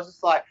way that I was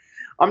just like,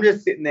 I'm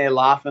just sitting there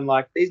laughing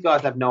like these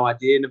guys have no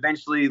idea. And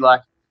eventually,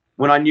 like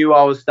when I knew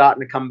I was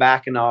starting to come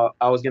back and I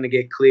was going to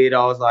get cleared,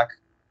 I was like,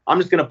 I'm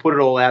just going to put it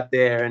all out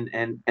there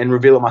and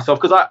reveal it myself.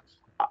 Because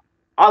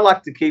I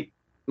like to keep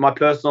my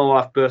personal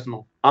life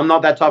personal. I'm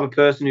not that type of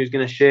person who's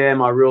going to share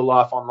my real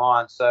life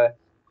online. So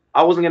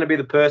I wasn't going to be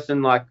the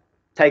person like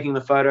taking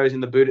the photos in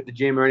the boot at the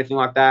gym or anything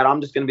like that.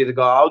 I'm just going to be the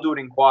guy. I'll do it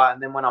in quiet,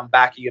 and then when I'm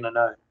back, you're going to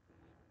know.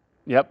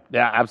 Yep.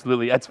 Yeah,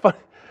 absolutely. It's funny.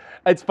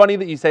 It's funny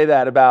that you say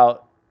that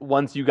about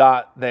once you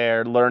got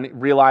there,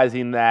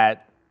 realizing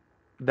that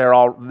they're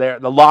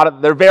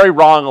very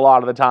wrong a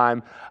lot of the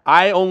time.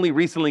 I only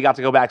recently got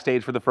to go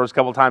backstage for the first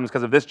couple of times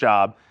because of this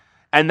job.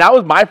 And that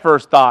was my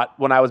first thought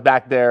when I was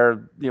back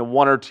there,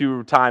 one or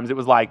two times. It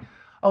was like,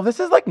 oh, this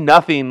is like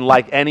nothing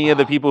like any of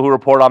the people who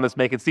report on this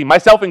make it seem,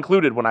 myself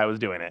included when I was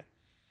doing it.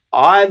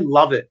 I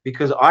love it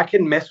because I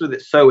can mess with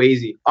it so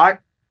easy.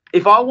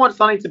 If I want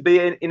something to be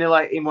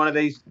in one of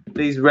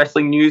these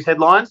wrestling news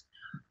headlines,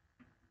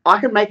 I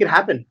can make it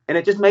happen. And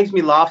it just makes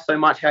me laugh so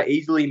much how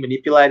easily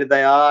manipulated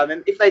they are.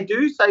 And if they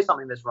do say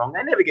something that's wrong,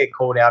 they never get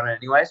called out on it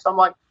anyway. So I'm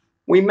like,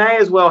 we may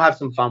as well have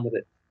some fun with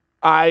it.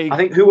 I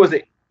think, who was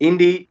it?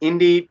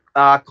 Indy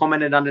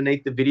commented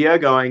underneath the video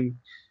going,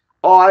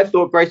 oh, I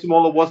thought Grayson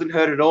Waller wasn't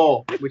hurt at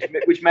all,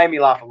 which made me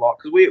laugh a lot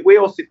because we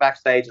all sit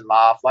backstage and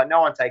laugh. Like,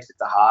 no one takes it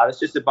to heart. It's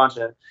just a bunch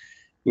of,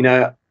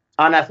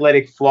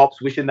 unathletic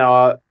flops wishing they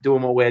were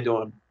doing what we're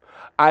doing.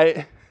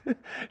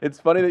 It's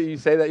funny that you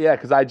say that, yeah,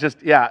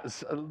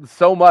 because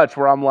so much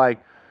where I'm like,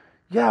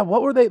 yeah,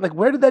 what were they, like,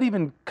 where did that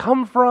even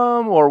come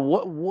from? Or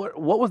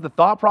what was the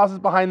thought process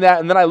behind that?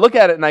 And then I look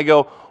at it and I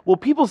go, well,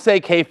 people say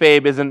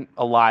kayfabe isn't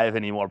alive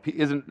anymore,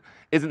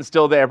 isn't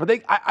still there.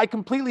 But I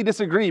completely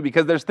disagree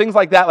because there's things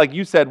like that, like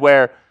you said,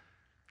 where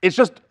it's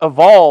just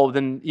evolved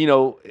and,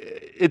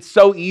 it's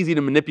so easy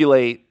to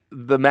manipulate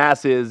the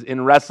masses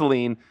in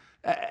wrestling.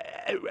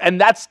 And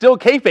that's still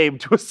kayfabe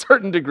to a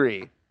certain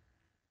degree.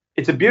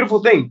 It's a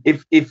beautiful thing.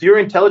 If you're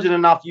intelligent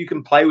enough, you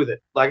can play with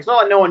it. Like, it's not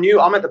like no one knew.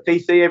 I'm at the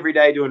PC every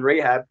day doing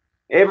rehab.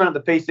 Everyone at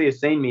the PC has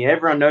seen me.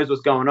 Everyone knows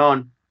what's going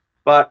on.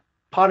 But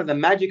part of the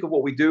magic of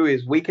what we do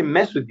is we can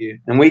mess with you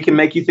and we can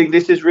make you think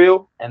this is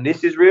real and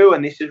this is real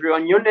and this is real.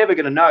 And you're never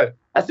going to know.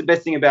 That's the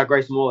best thing about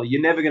Grayson Waller.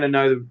 You're never going to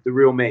know the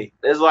real me.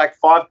 There's like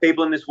 5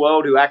 people in this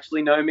world who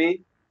actually know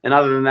me. And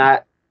other than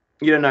that,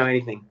 you don't know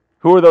anything.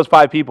 Who are those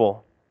 5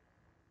 people?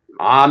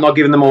 I'm not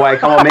giving them away.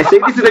 Come on,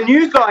 Messi. This is a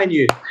news guy in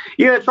you.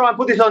 You're going to try and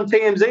put this on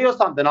TMZ or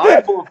something. I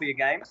ain't falling for your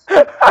games.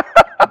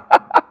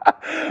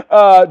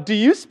 Do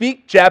you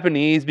speak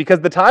Japanese? Because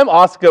the time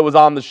Asuka was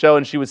on the show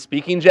and she was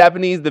speaking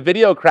Japanese, the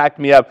video cracked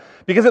me up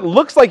because it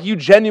looks like you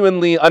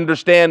genuinely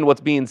understand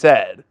what's being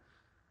said.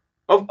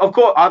 Of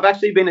course. I've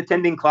actually been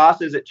attending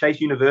classes at Chase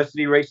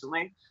University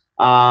recently.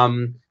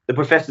 The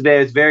professor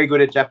there is very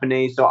good at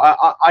Japanese. So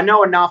I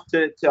know enough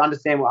to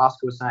understand what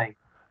Asuka was saying.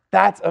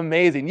 That's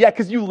amazing. Yeah,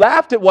 because you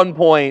laughed at one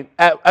point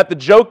at the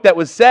joke that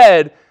was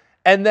said,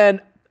 and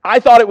then I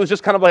thought it was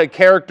just kind of like a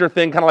character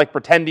thing, kind of like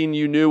pretending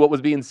you knew what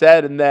was being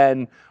said. And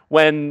then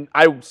when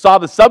I saw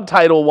the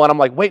subtitle one, I'm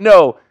like, wait,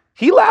 no,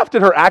 he laughed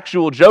at her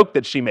actual joke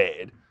that she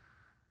made.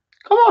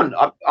 Come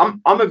on.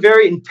 I'm a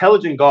very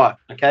intelligent guy,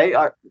 okay?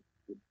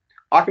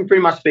 I can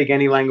pretty much speak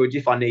any language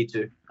if I need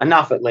to.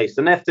 Enough, at least.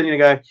 Enough to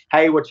go,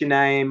 hey, what's your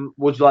name?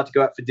 Would you like to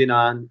go out for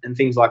dinner? And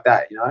things like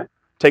that,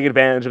 Take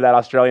advantage of that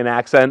Australian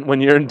accent when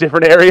you're in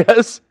different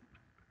areas.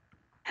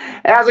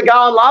 How's it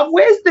going, love?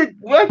 Do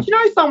you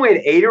know somewhere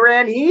to eat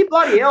around here?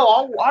 Bloody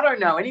hell, I don't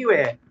know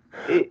anywhere.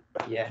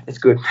 It's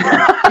good.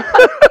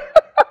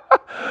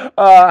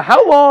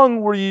 How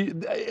long were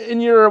you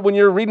when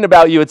you're reading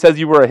about you? It says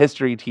you were a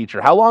history teacher.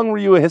 How long were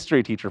you a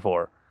history teacher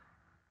for?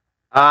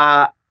 So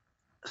I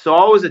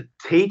was a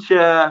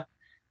teacher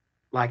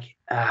like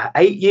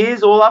 8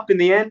 years all up in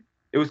the end.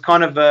 It was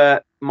kind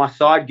of my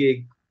side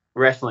gig,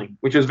 wrestling,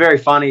 which was very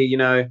funny.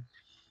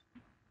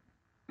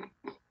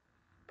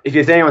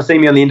 If anyone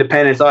seen me on the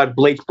Independents, I had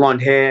bleached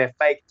blonde hair,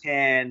 fake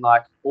tan,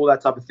 like all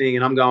that type of thing,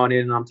 and I'm going in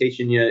and I'm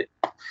teaching you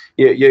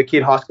your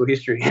kid high school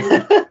history.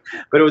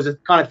 But it was a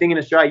kind of thing in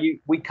Australia.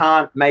 We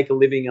can't make a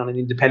living on an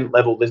independent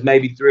level. There's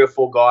maybe 3 or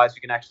 4 guys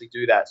who can actually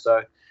do that.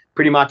 So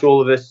pretty much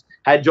all of us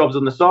had jobs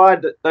on the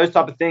side, those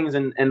type of things.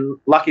 And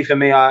lucky for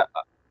me, I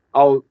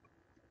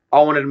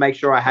wanted to make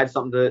sure I had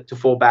something to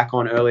fall back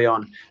on early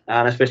on,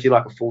 and especially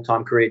like a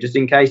full-time career, just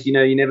in case,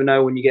 you never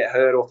know when you get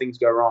hurt or things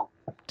go wrong.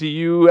 Do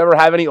you ever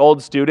have any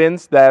old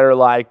students that are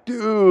like,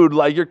 dude,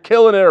 like you're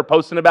killing it, or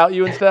posting about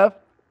you and stuff?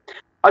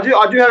 I do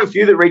have a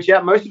few that reach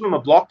out. Most of them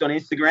are blocked on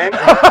Instagram.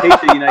 As a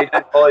teacher, you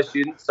don't follow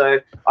students, so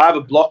I have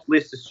a blocked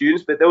list of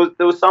students. But there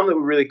was some that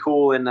were really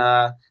cool, and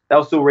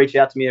they'll still reach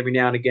out to me every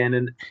now and again.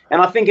 And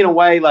I think in a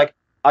way, like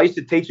I used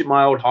to teach at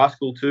my old high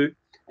school too,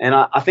 and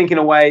I think in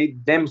a way,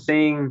 them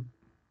seeing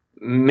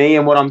me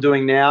and what I'm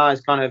doing now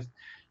is kind of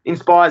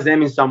inspires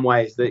them in some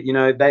ways.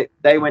 That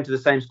they went to the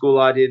same school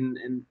I did,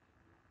 and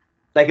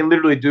they can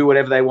literally do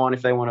whatever they want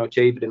if they want to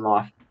achieve it in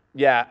life.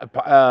 Yeah,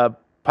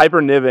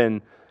 Piper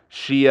Niven.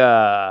 She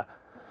has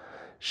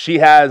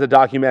a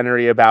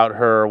documentary about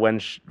her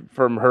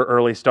from her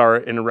early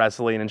start in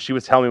wrestling, and she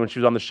was telling me when she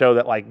was on the show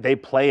that like they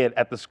play it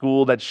at the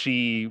school that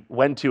she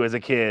went to as a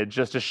kid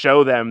just to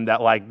show them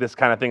that like this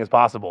kind of thing is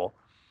possible.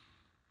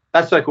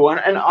 That's so cool,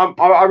 and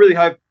I really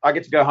hope I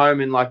get to go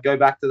home and like go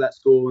back to that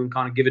school and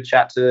kind of give a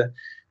chat to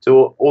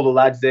all the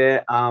lads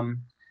there.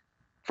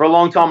 For a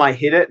long time I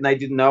hid it, and they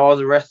didn't know I was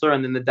a wrestler.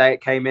 And then the day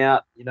it came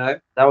out,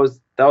 that was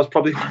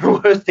probably one of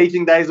the worst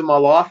teaching days of my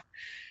life.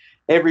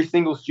 Every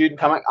single student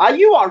coming, "Are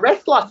you a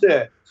wrestler,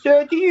 sir?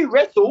 Sir, do you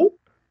wrestle?"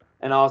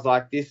 And I was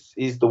like, this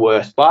is the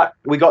worst. But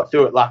we got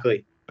through it,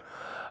 luckily.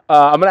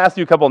 I'm going to ask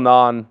you a couple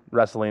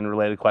non-wrestling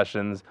related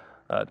questions,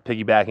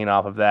 piggybacking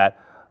off of that.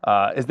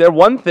 Is there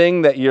one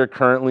thing that you're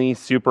currently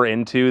super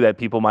into that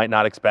people might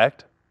not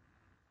expect?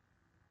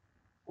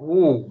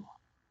 Ooh.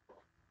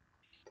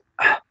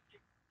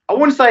 I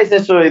wouldn't say it's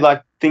necessarily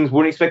like things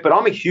wouldn't expect, but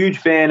I'm a huge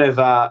fan of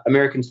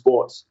American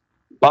sports,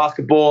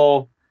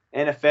 basketball,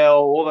 NFL,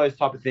 all those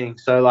type of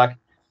things. So like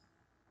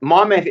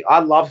my main thing, I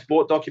love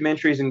sport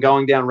documentaries and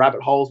going down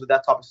rabbit holes with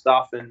that type of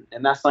stuff. And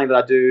that's something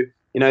that I do.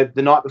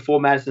 The night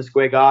before Madison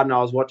Square Garden, I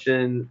was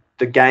watching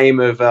the game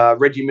of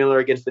Reggie Miller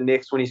against the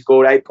Knicks when he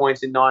scored 8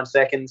 points in 9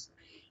 seconds.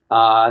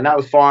 And that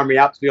was firing me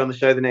up to be on the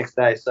show the next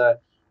day. So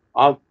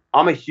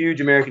I'm a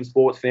huge American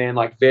sports fan,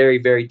 like very,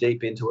 very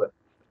deep into it.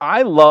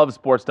 I love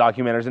sports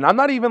documentaries, and I'm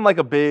not even like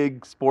a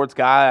big sports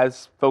guy. I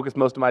focus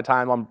most of my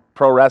time on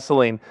pro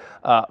wrestling,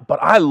 but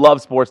I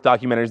love sports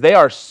documentaries. They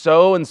are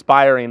so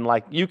inspiring.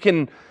 Like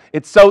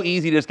it's so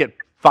easy to just get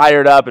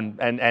fired up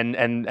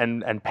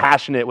and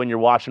passionate when you're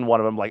watching one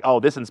of them. Like, oh,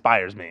 this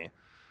inspires me.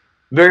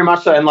 Very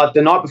much so. And like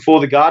the night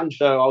before the Garden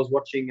show, I was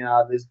watching.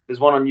 There's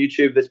one on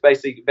YouTube that's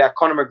basically about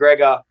Conor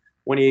McGregor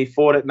when he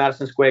fought at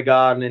Madison Square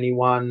Garden and he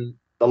won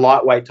the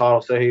lightweight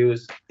title. So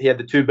he had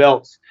the 2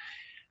 belts.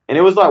 And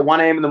it was like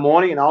 1 a.m. in the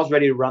morning, and I was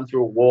ready to run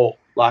through a wall.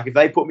 Like if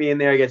they put me in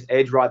there against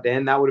Edge right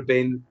then, that would have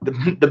been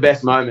the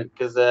best moment,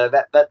 because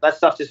that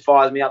stuff just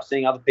fires me up,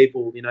 seeing other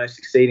people,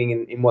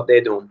 succeeding in what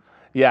they're doing.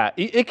 Yeah,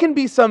 it can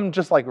be some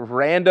just like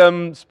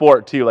random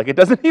sport too. Like it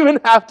doesn't even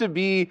have to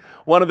be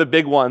one of the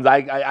big ones.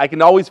 I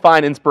can always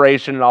find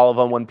inspiration in all of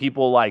them when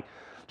people like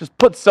just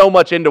put so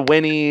much into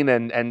winning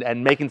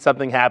and making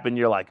something happen.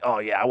 You're like, oh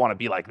yeah, I want to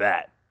be like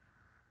that.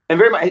 And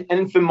very much,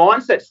 and for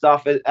mindset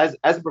stuff, as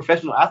a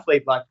professional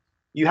athlete, like,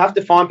 you have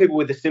to find people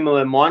with a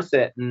similar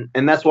mindset.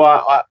 And that's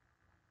why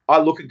I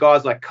look at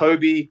guys like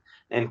Kobe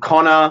and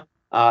Connor,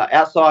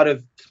 outside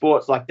of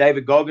sports like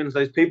David Goggins,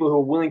 those people who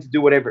are willing to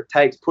do whatever it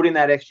takes, put in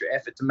that extra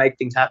effort to make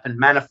things happen,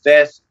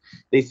 manifest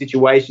these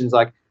situations.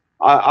 Like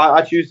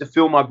I choose to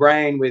fill my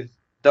brain with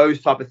those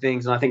type of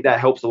things, and I think that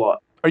helps a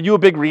lot. Are you a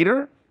big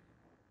reader?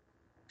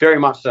 Very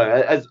much so.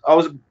 As I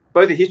was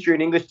both a history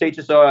and English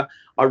teacher, so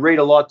I read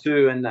a lot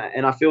too, and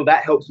I feel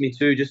that helps me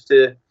too, just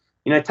to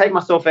take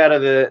myself out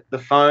of the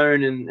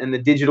phone and the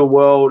digital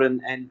world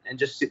and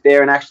just sit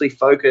there and actually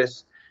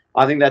focus.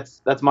 I think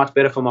that's much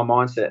better for my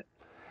mindset.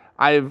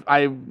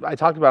 I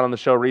talked about it on the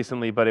show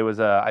recently, but it was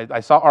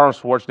I saw Arnold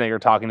Schwarzenegger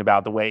talking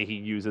about the way he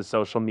uses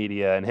social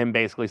media, and him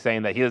basically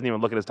saying that he doesn't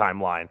even look at his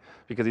timeline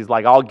because he's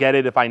like, I'll get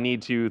it if I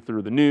need to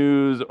through the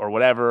news or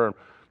whatever,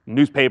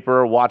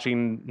 newspaper,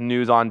 watching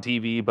news on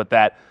TV, but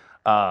that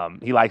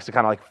he likes to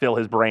kind of like fill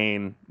his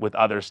brain with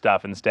other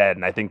stuff instead,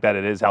 and I think that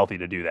it is healthy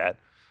to do that.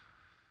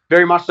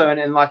 Very much so,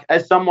 and like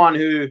as someone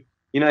who,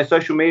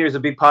 social media is a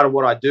big part of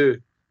what I do.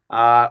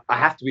 I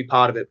have to be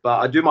part of it, but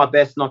I do my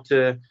best not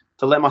to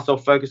let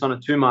myself focus on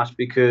it too much,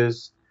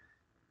 because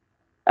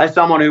as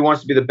someone who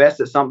wants to be the best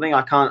at something,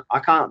 I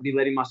can't be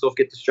letting myself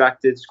get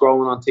distracted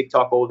scrolling on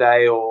TikTok all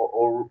day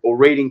or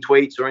reading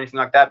tweets or anything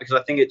like that, because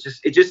I think it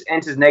just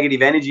enters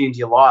negative energy into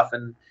your life,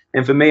 and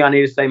for me, I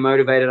need to stay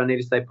motivated, I need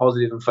to stay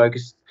positive and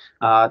focused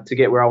to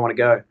get where I want to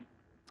go.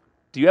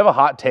 Do you have a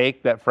hot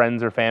take that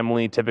friends or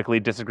family typically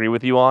disagree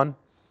with you on?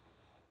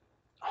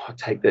 Oh,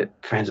 take that,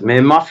 friends.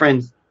 Man, my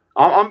friends,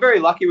 I'm very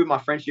lucky with my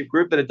friendship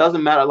group that it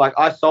doesn't matter. Like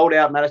I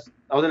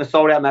was in a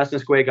sold out Madison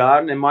Square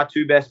Garden, and my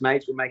 2 best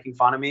mates were making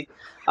fun of me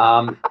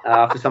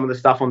for some of the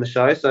stuff on the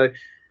show. So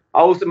I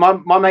also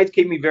my mates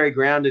keep me very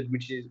grounded,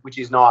 which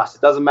is nice.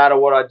 It doesn't matter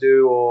what I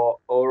do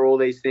or all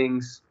these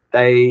things.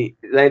 They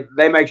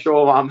make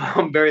sure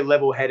I'm very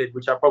level headed,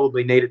 which I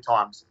probably need at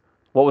times.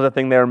 What was the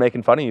thing they were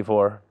making fun of you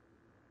for?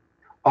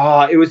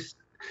 Oh, it was.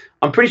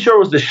 I'm pretty sure it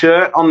was the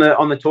shirt on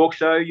the talk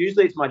show.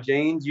 Usually it's my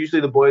jeans.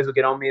 Usually the boys will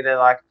get on me. They're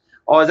like,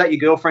 "Oh, is that your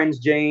girlfriend's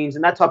jeans?"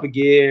 and that type of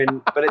gear.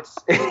 But it's.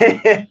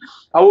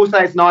 I will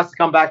say it's nice to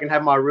come back and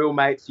have my real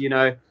mates,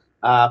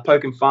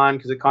 poking fun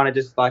because it kind of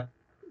just like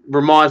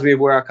reminds me of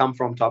where I come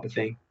from, type of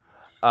thing.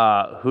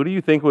 Who do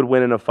you think would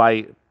win in a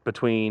fight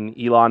between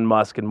Elon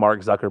Musk and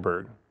Mark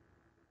Zuckerberg?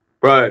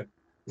 Bro,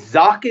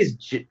 Zuck is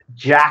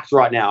jacked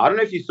right now. I don't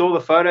know if you saw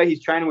the photo.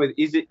 He's training with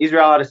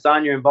Israel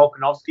Adesanya and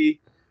Volkanovski.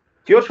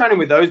 If you're training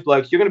with those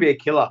blokes, you're going to be a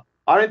killer.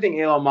 I don't think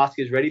Elon Musk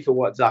is ready for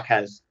what Zuck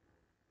has.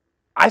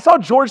 I saw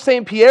George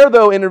St. Pierre,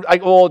 though,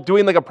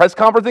 doing like a press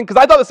conference thing,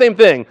 because I thought the same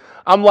thing.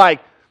 I'm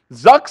like,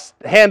 Zuck's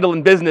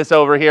handling business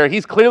over here.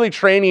 He's clearly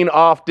training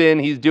often.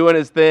 He's doing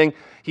his thing.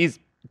 He's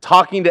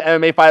talking to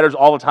MMA fighters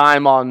all the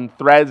time on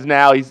threads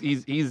now.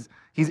 He's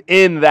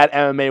in that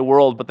MMA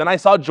world. But then I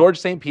saw George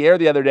St. Pierre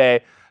the other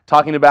day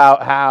talking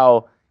about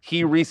how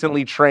he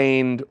recently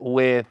trained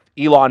with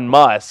Elon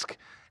Musk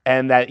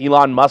and that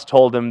Elon Musk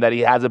told him that he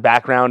has a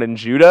background in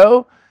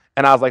judo.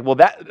 And I was like, well,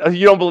 that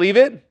you don't believe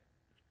it?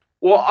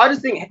 Well, I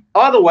just think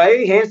either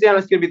way, hands down,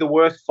 it's going to be the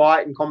worst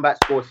fight in combat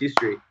sports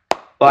history.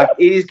 Like,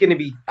 it is going to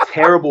be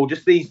terrible.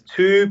 Just these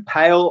two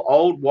pale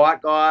old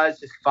white guys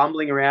just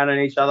fumbling around on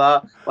each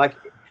other. Like,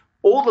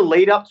 all the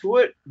lead up to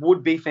it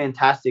would be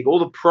fantastic. All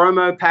the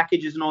promo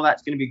packages and all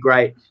that's going to be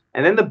great.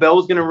 And then the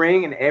bell's going to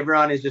ring and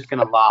everyone is just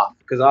going to laugh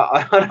because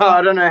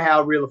I don't know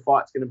how real the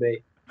fight's going to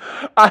be.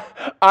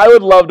 I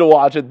would love to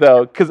watch it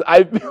though, because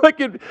I feel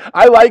like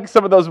I like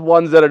some of those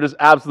ones that are just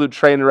absolute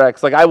train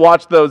wrecks. Like I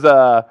watch those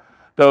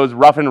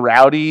Rough and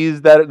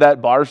Rowdies that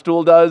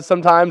Barstool does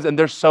sometimes, and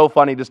they're so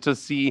funny just to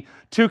see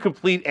two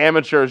complete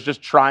amateurs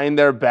just trying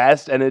their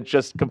best and it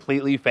just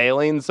completely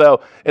failing.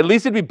 So at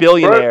least it'd be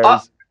billionaires. Bro,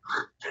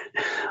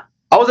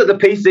 I was at the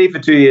PC for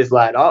 2 years,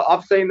 lad.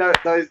 I've seen those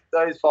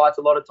fights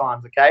a lot of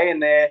times, okay,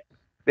 and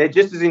they're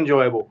just as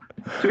enjoyable.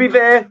 To be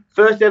fair,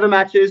 first ever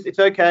matches, it's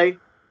okay.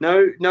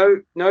 No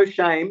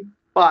shame,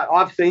 but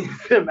I've seen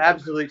some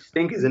absolute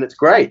stinkers, and it's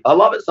great. I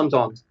love it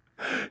sometimes.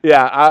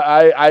 Yeah,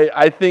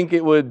 I think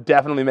it would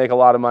definitely make a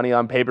lot of money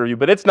on pay-per-view,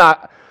 but it's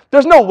not.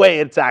 There's no way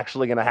it's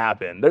actually going to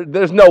happen.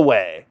 There's no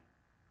way.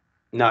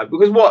 No,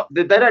 because what?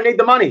 They don't need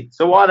the money,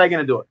 so why are they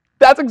going to do it?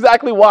 That's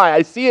exactly why.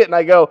 I see it and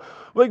I go,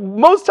 like,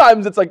 most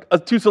times it's like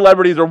two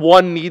celebrities or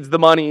one needs the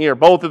money or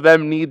both of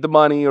them need the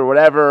money or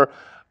whatever.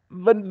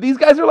 But these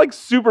guys are like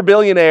super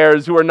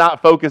billionaires who are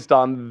not focused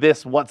on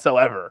this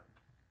whatsoever.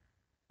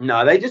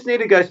 No, they just need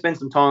to go spend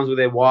some time with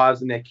their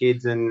wives and their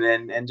kids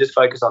and just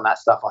focus on that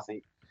stuff, I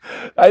think.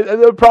 It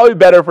would probably be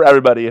better for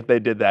everybody if they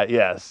did that,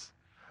 yes.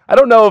 I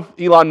don't know if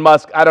Elon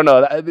Musk, I don't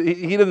know.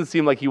 He doesn't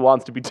seem like he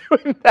wants to be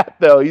doing that,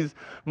 though. He's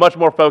much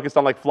more focused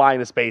on like flying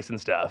to space and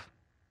stuff.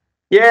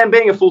 Yeah, and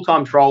being a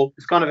full-time troll,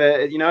 it's kind of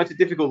it's a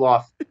difficult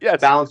life. Yes.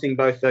 Balancing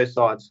both those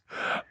sides.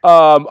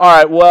 All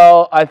right,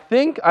 well, I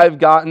think I've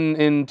gotten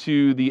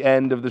into the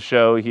end of the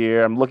show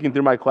here. I'm looking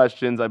through my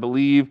questions. I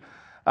believe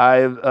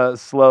I've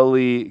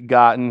slowly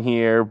gotten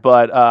here,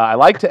 but I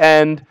like to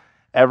end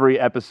every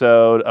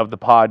episode of the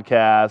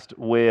podcast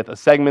with a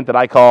segment that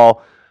I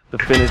call the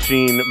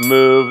finishing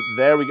move.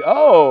 There we go.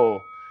 Oh,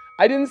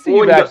 I didn't see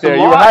you back there.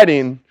 You were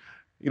hiding.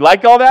 You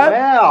like all that?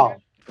 Wow.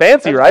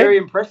 Fancy, that's right? Very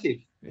impressive.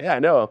 Yeah, I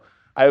know.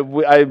 The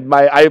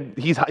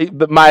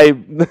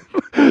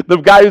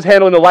guy who's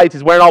handling the lights,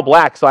 he's wearing all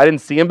black, so I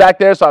didn't see him back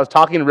there, so I was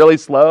talking really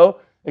slow,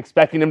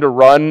 expecting him to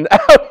run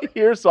out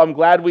here, so I'm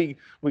glad we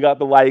got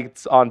the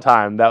lights on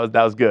time. That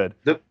was good.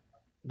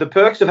 The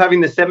perks of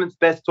having the 7th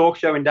best talk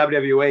show in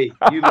WWE.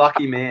 You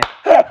lucky man.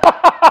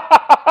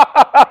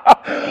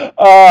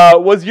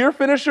 Was your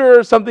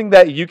finisher something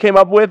that you came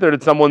up with, or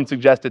did someone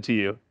suggest it to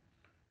you?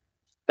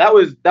 That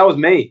was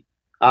me.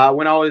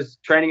 When I was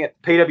training at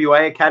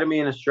PWA Academy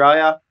in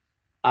Australia,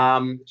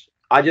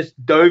 I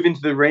just dove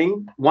into the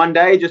ring one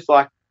day, just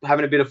like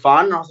having a bit of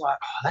fun. And I was like,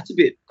 oh, that's a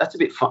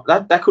bit fun.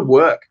 That could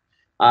work.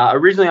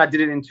 Originally, I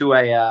did it into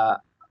a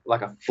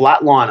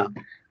flatliner.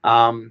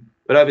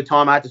 But over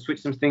time, I had to switch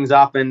some things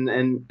up, and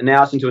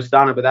now it's into a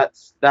stunner. But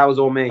that was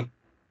all me.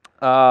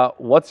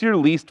 What's your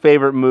least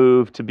favorite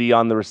move to be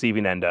on the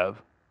receiving end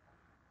of?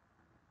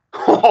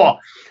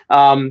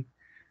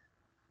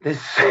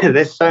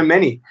 There's so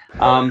many.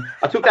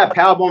 I took that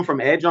power bomb from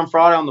Edge on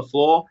Friday on the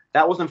floor.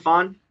 That wasn't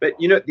fun. But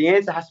the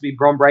answer has to be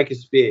Bron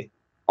Breakker's spear.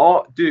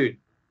 Oh, dude,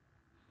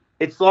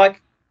 it's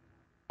like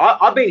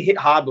I've been hit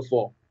hard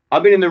before.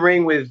 I've been in the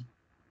ring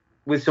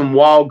with some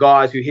wild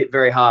guys who hit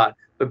very hard.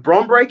 But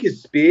Bron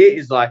Breakker's spear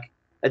is like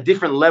a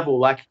different level.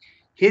 Like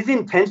his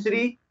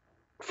intensity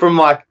from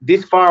like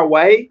this far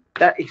away,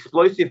 that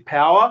explosive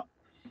power,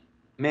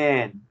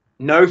 man,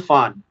 no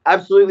fun.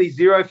 Absolutely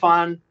zero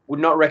fun. Would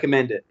not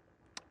recommend it.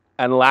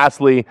 And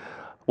lastly,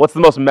 what's the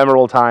most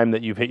memorable time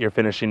that you've hit your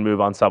finishing move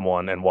on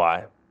someone and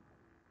why?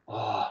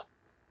 Oh,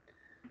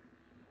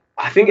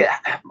 I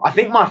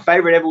think my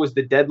favorite ever was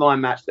the deadline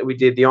match that we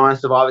did, the Iron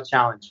Survivor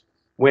Challenge,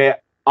 where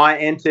I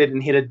entered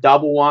and hit a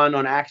double one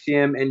on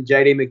Axiom and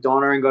JD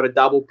McDonough and got a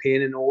double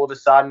pin, and all of a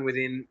sudden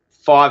within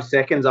 5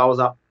 seconds I was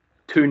up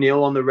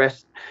 2-0 on the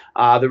rest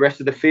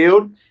of the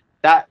field.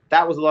 That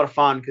was a lot of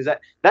fun because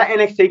that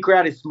NXT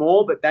crowd is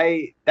small, but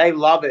they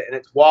love it, and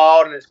it's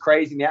wild and it's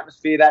crazy. And the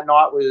atmosphere that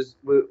night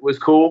was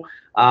cool.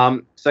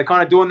 So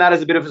kind of doing that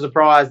as a bit of a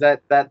surprise,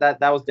 that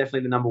was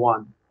definitely the number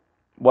one.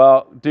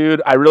 Well,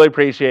 dude, I really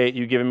appreciate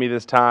you giving me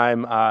this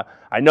time.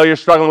 I know you're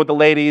struggling with the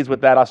ladies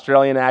with that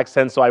Australian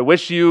accent, so I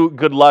wish you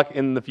good luck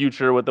in the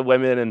future with the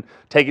women and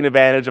taking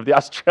advantage of the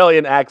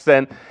Australian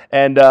accent.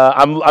 And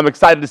I'm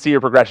excited to see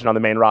your progression on the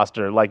main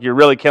roster. Like, you're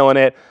really killing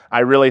it. I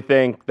really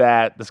think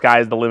that the sky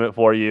is the limit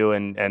for you,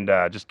 and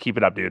just keep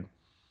it up, dude.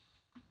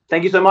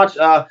 Thank you so much.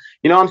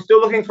 I'm still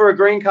looking for a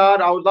green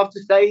card. I would love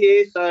to stay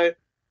here, so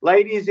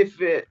ladies, if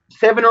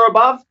 7 or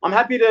above, I'm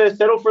happy to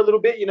settle for a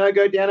little bit.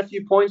 Go down a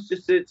few points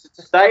just to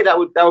stay. That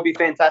would be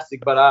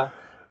fantastic. But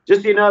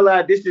just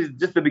lad, this is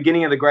just the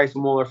beginning of the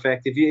Grayson Waller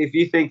effect. If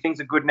you think things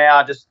are good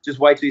now, just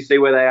wait till you see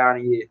where they are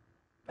in a year.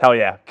 Hell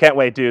yeah, can't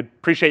wait, dude.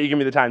 Appreciate you giving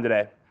me the time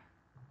today.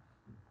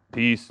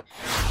 Peace.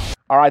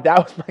 All right, that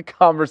was my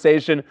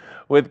conversation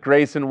with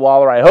Grayson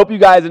Waller. I hope you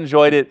guys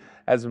enjoyed it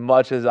as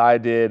much as I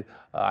did.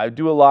 I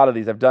do a lot of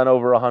these. I've done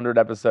over 100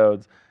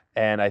 episodes.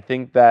 And I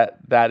think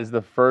that is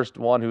the first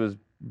one who has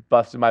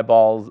busted my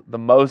balls the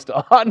most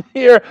on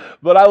here.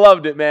 But I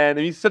loved it, man.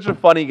 And he's such a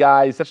funny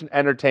guy. He's such an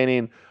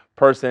entertaining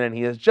person. And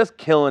he is just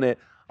killing it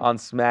on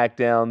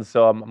SmackDown.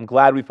 So I'm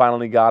glad we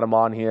finally got him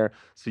on here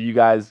so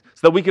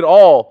that we could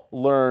all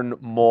learn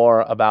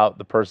more about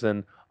the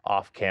person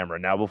off camera.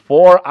 Now,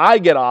 before I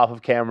get off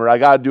of camera, I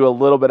got to do a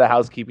little bit of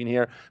housekeeping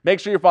here.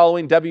 Make sure you're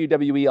following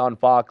WWE on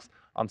Fox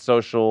on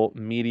social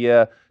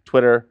media,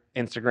 Twitter,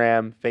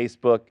 Instagram,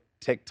 Facebook,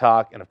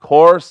 TikTok, and of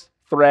course,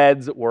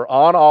 Threads. We're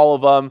on all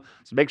of them.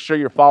 So make sure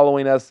you're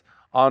following us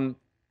on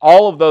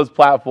all of those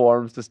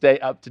platforms to stay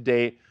up to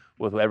date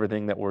with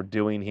everything that we're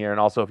doing here. And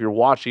also, if you're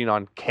watching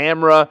on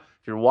camera,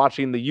 if you're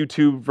watching the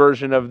YouTube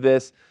version of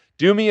this,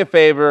 do me a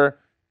favor,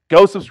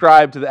 go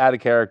subscribe to the Out of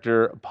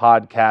Character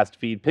podcast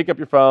feed. Pick up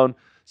your phone,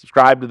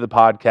 subscribe to the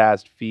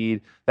podcast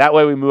feed. That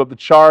way we move up the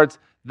charts.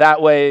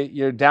 That way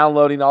you're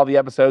downloading all the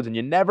episodes and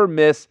you never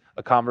miss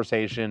a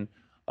conversation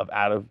of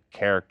Out of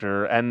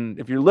Character. And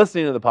if you're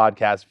listening to the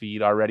podcast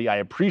feed already, I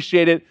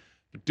appreciate it.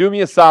 But do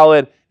me a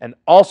solid and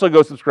also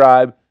go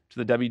subscribe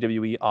to the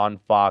WWE on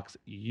Fox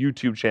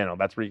YouTube channel.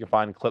 That's where you can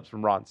find clips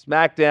from Raw and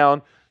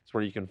SmackDown. It's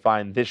where you can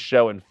find this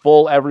show in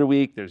full every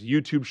week. There's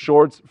YouTube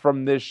shorts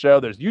from this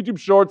show. There's YouTube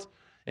shorts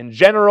in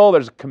general.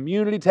 There's a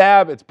community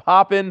tab. It's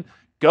popping.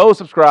 Go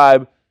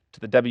subscribe to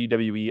the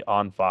WWE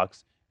on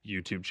Fox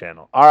YouTube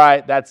channel. All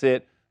right, that's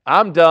it.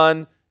 I'm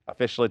done.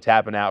 Officially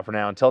tapping out for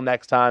now. Until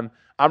next time,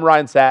 I'm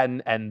Ryan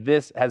Satin, and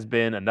this has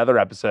been another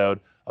episode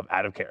of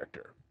Out of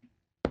Character.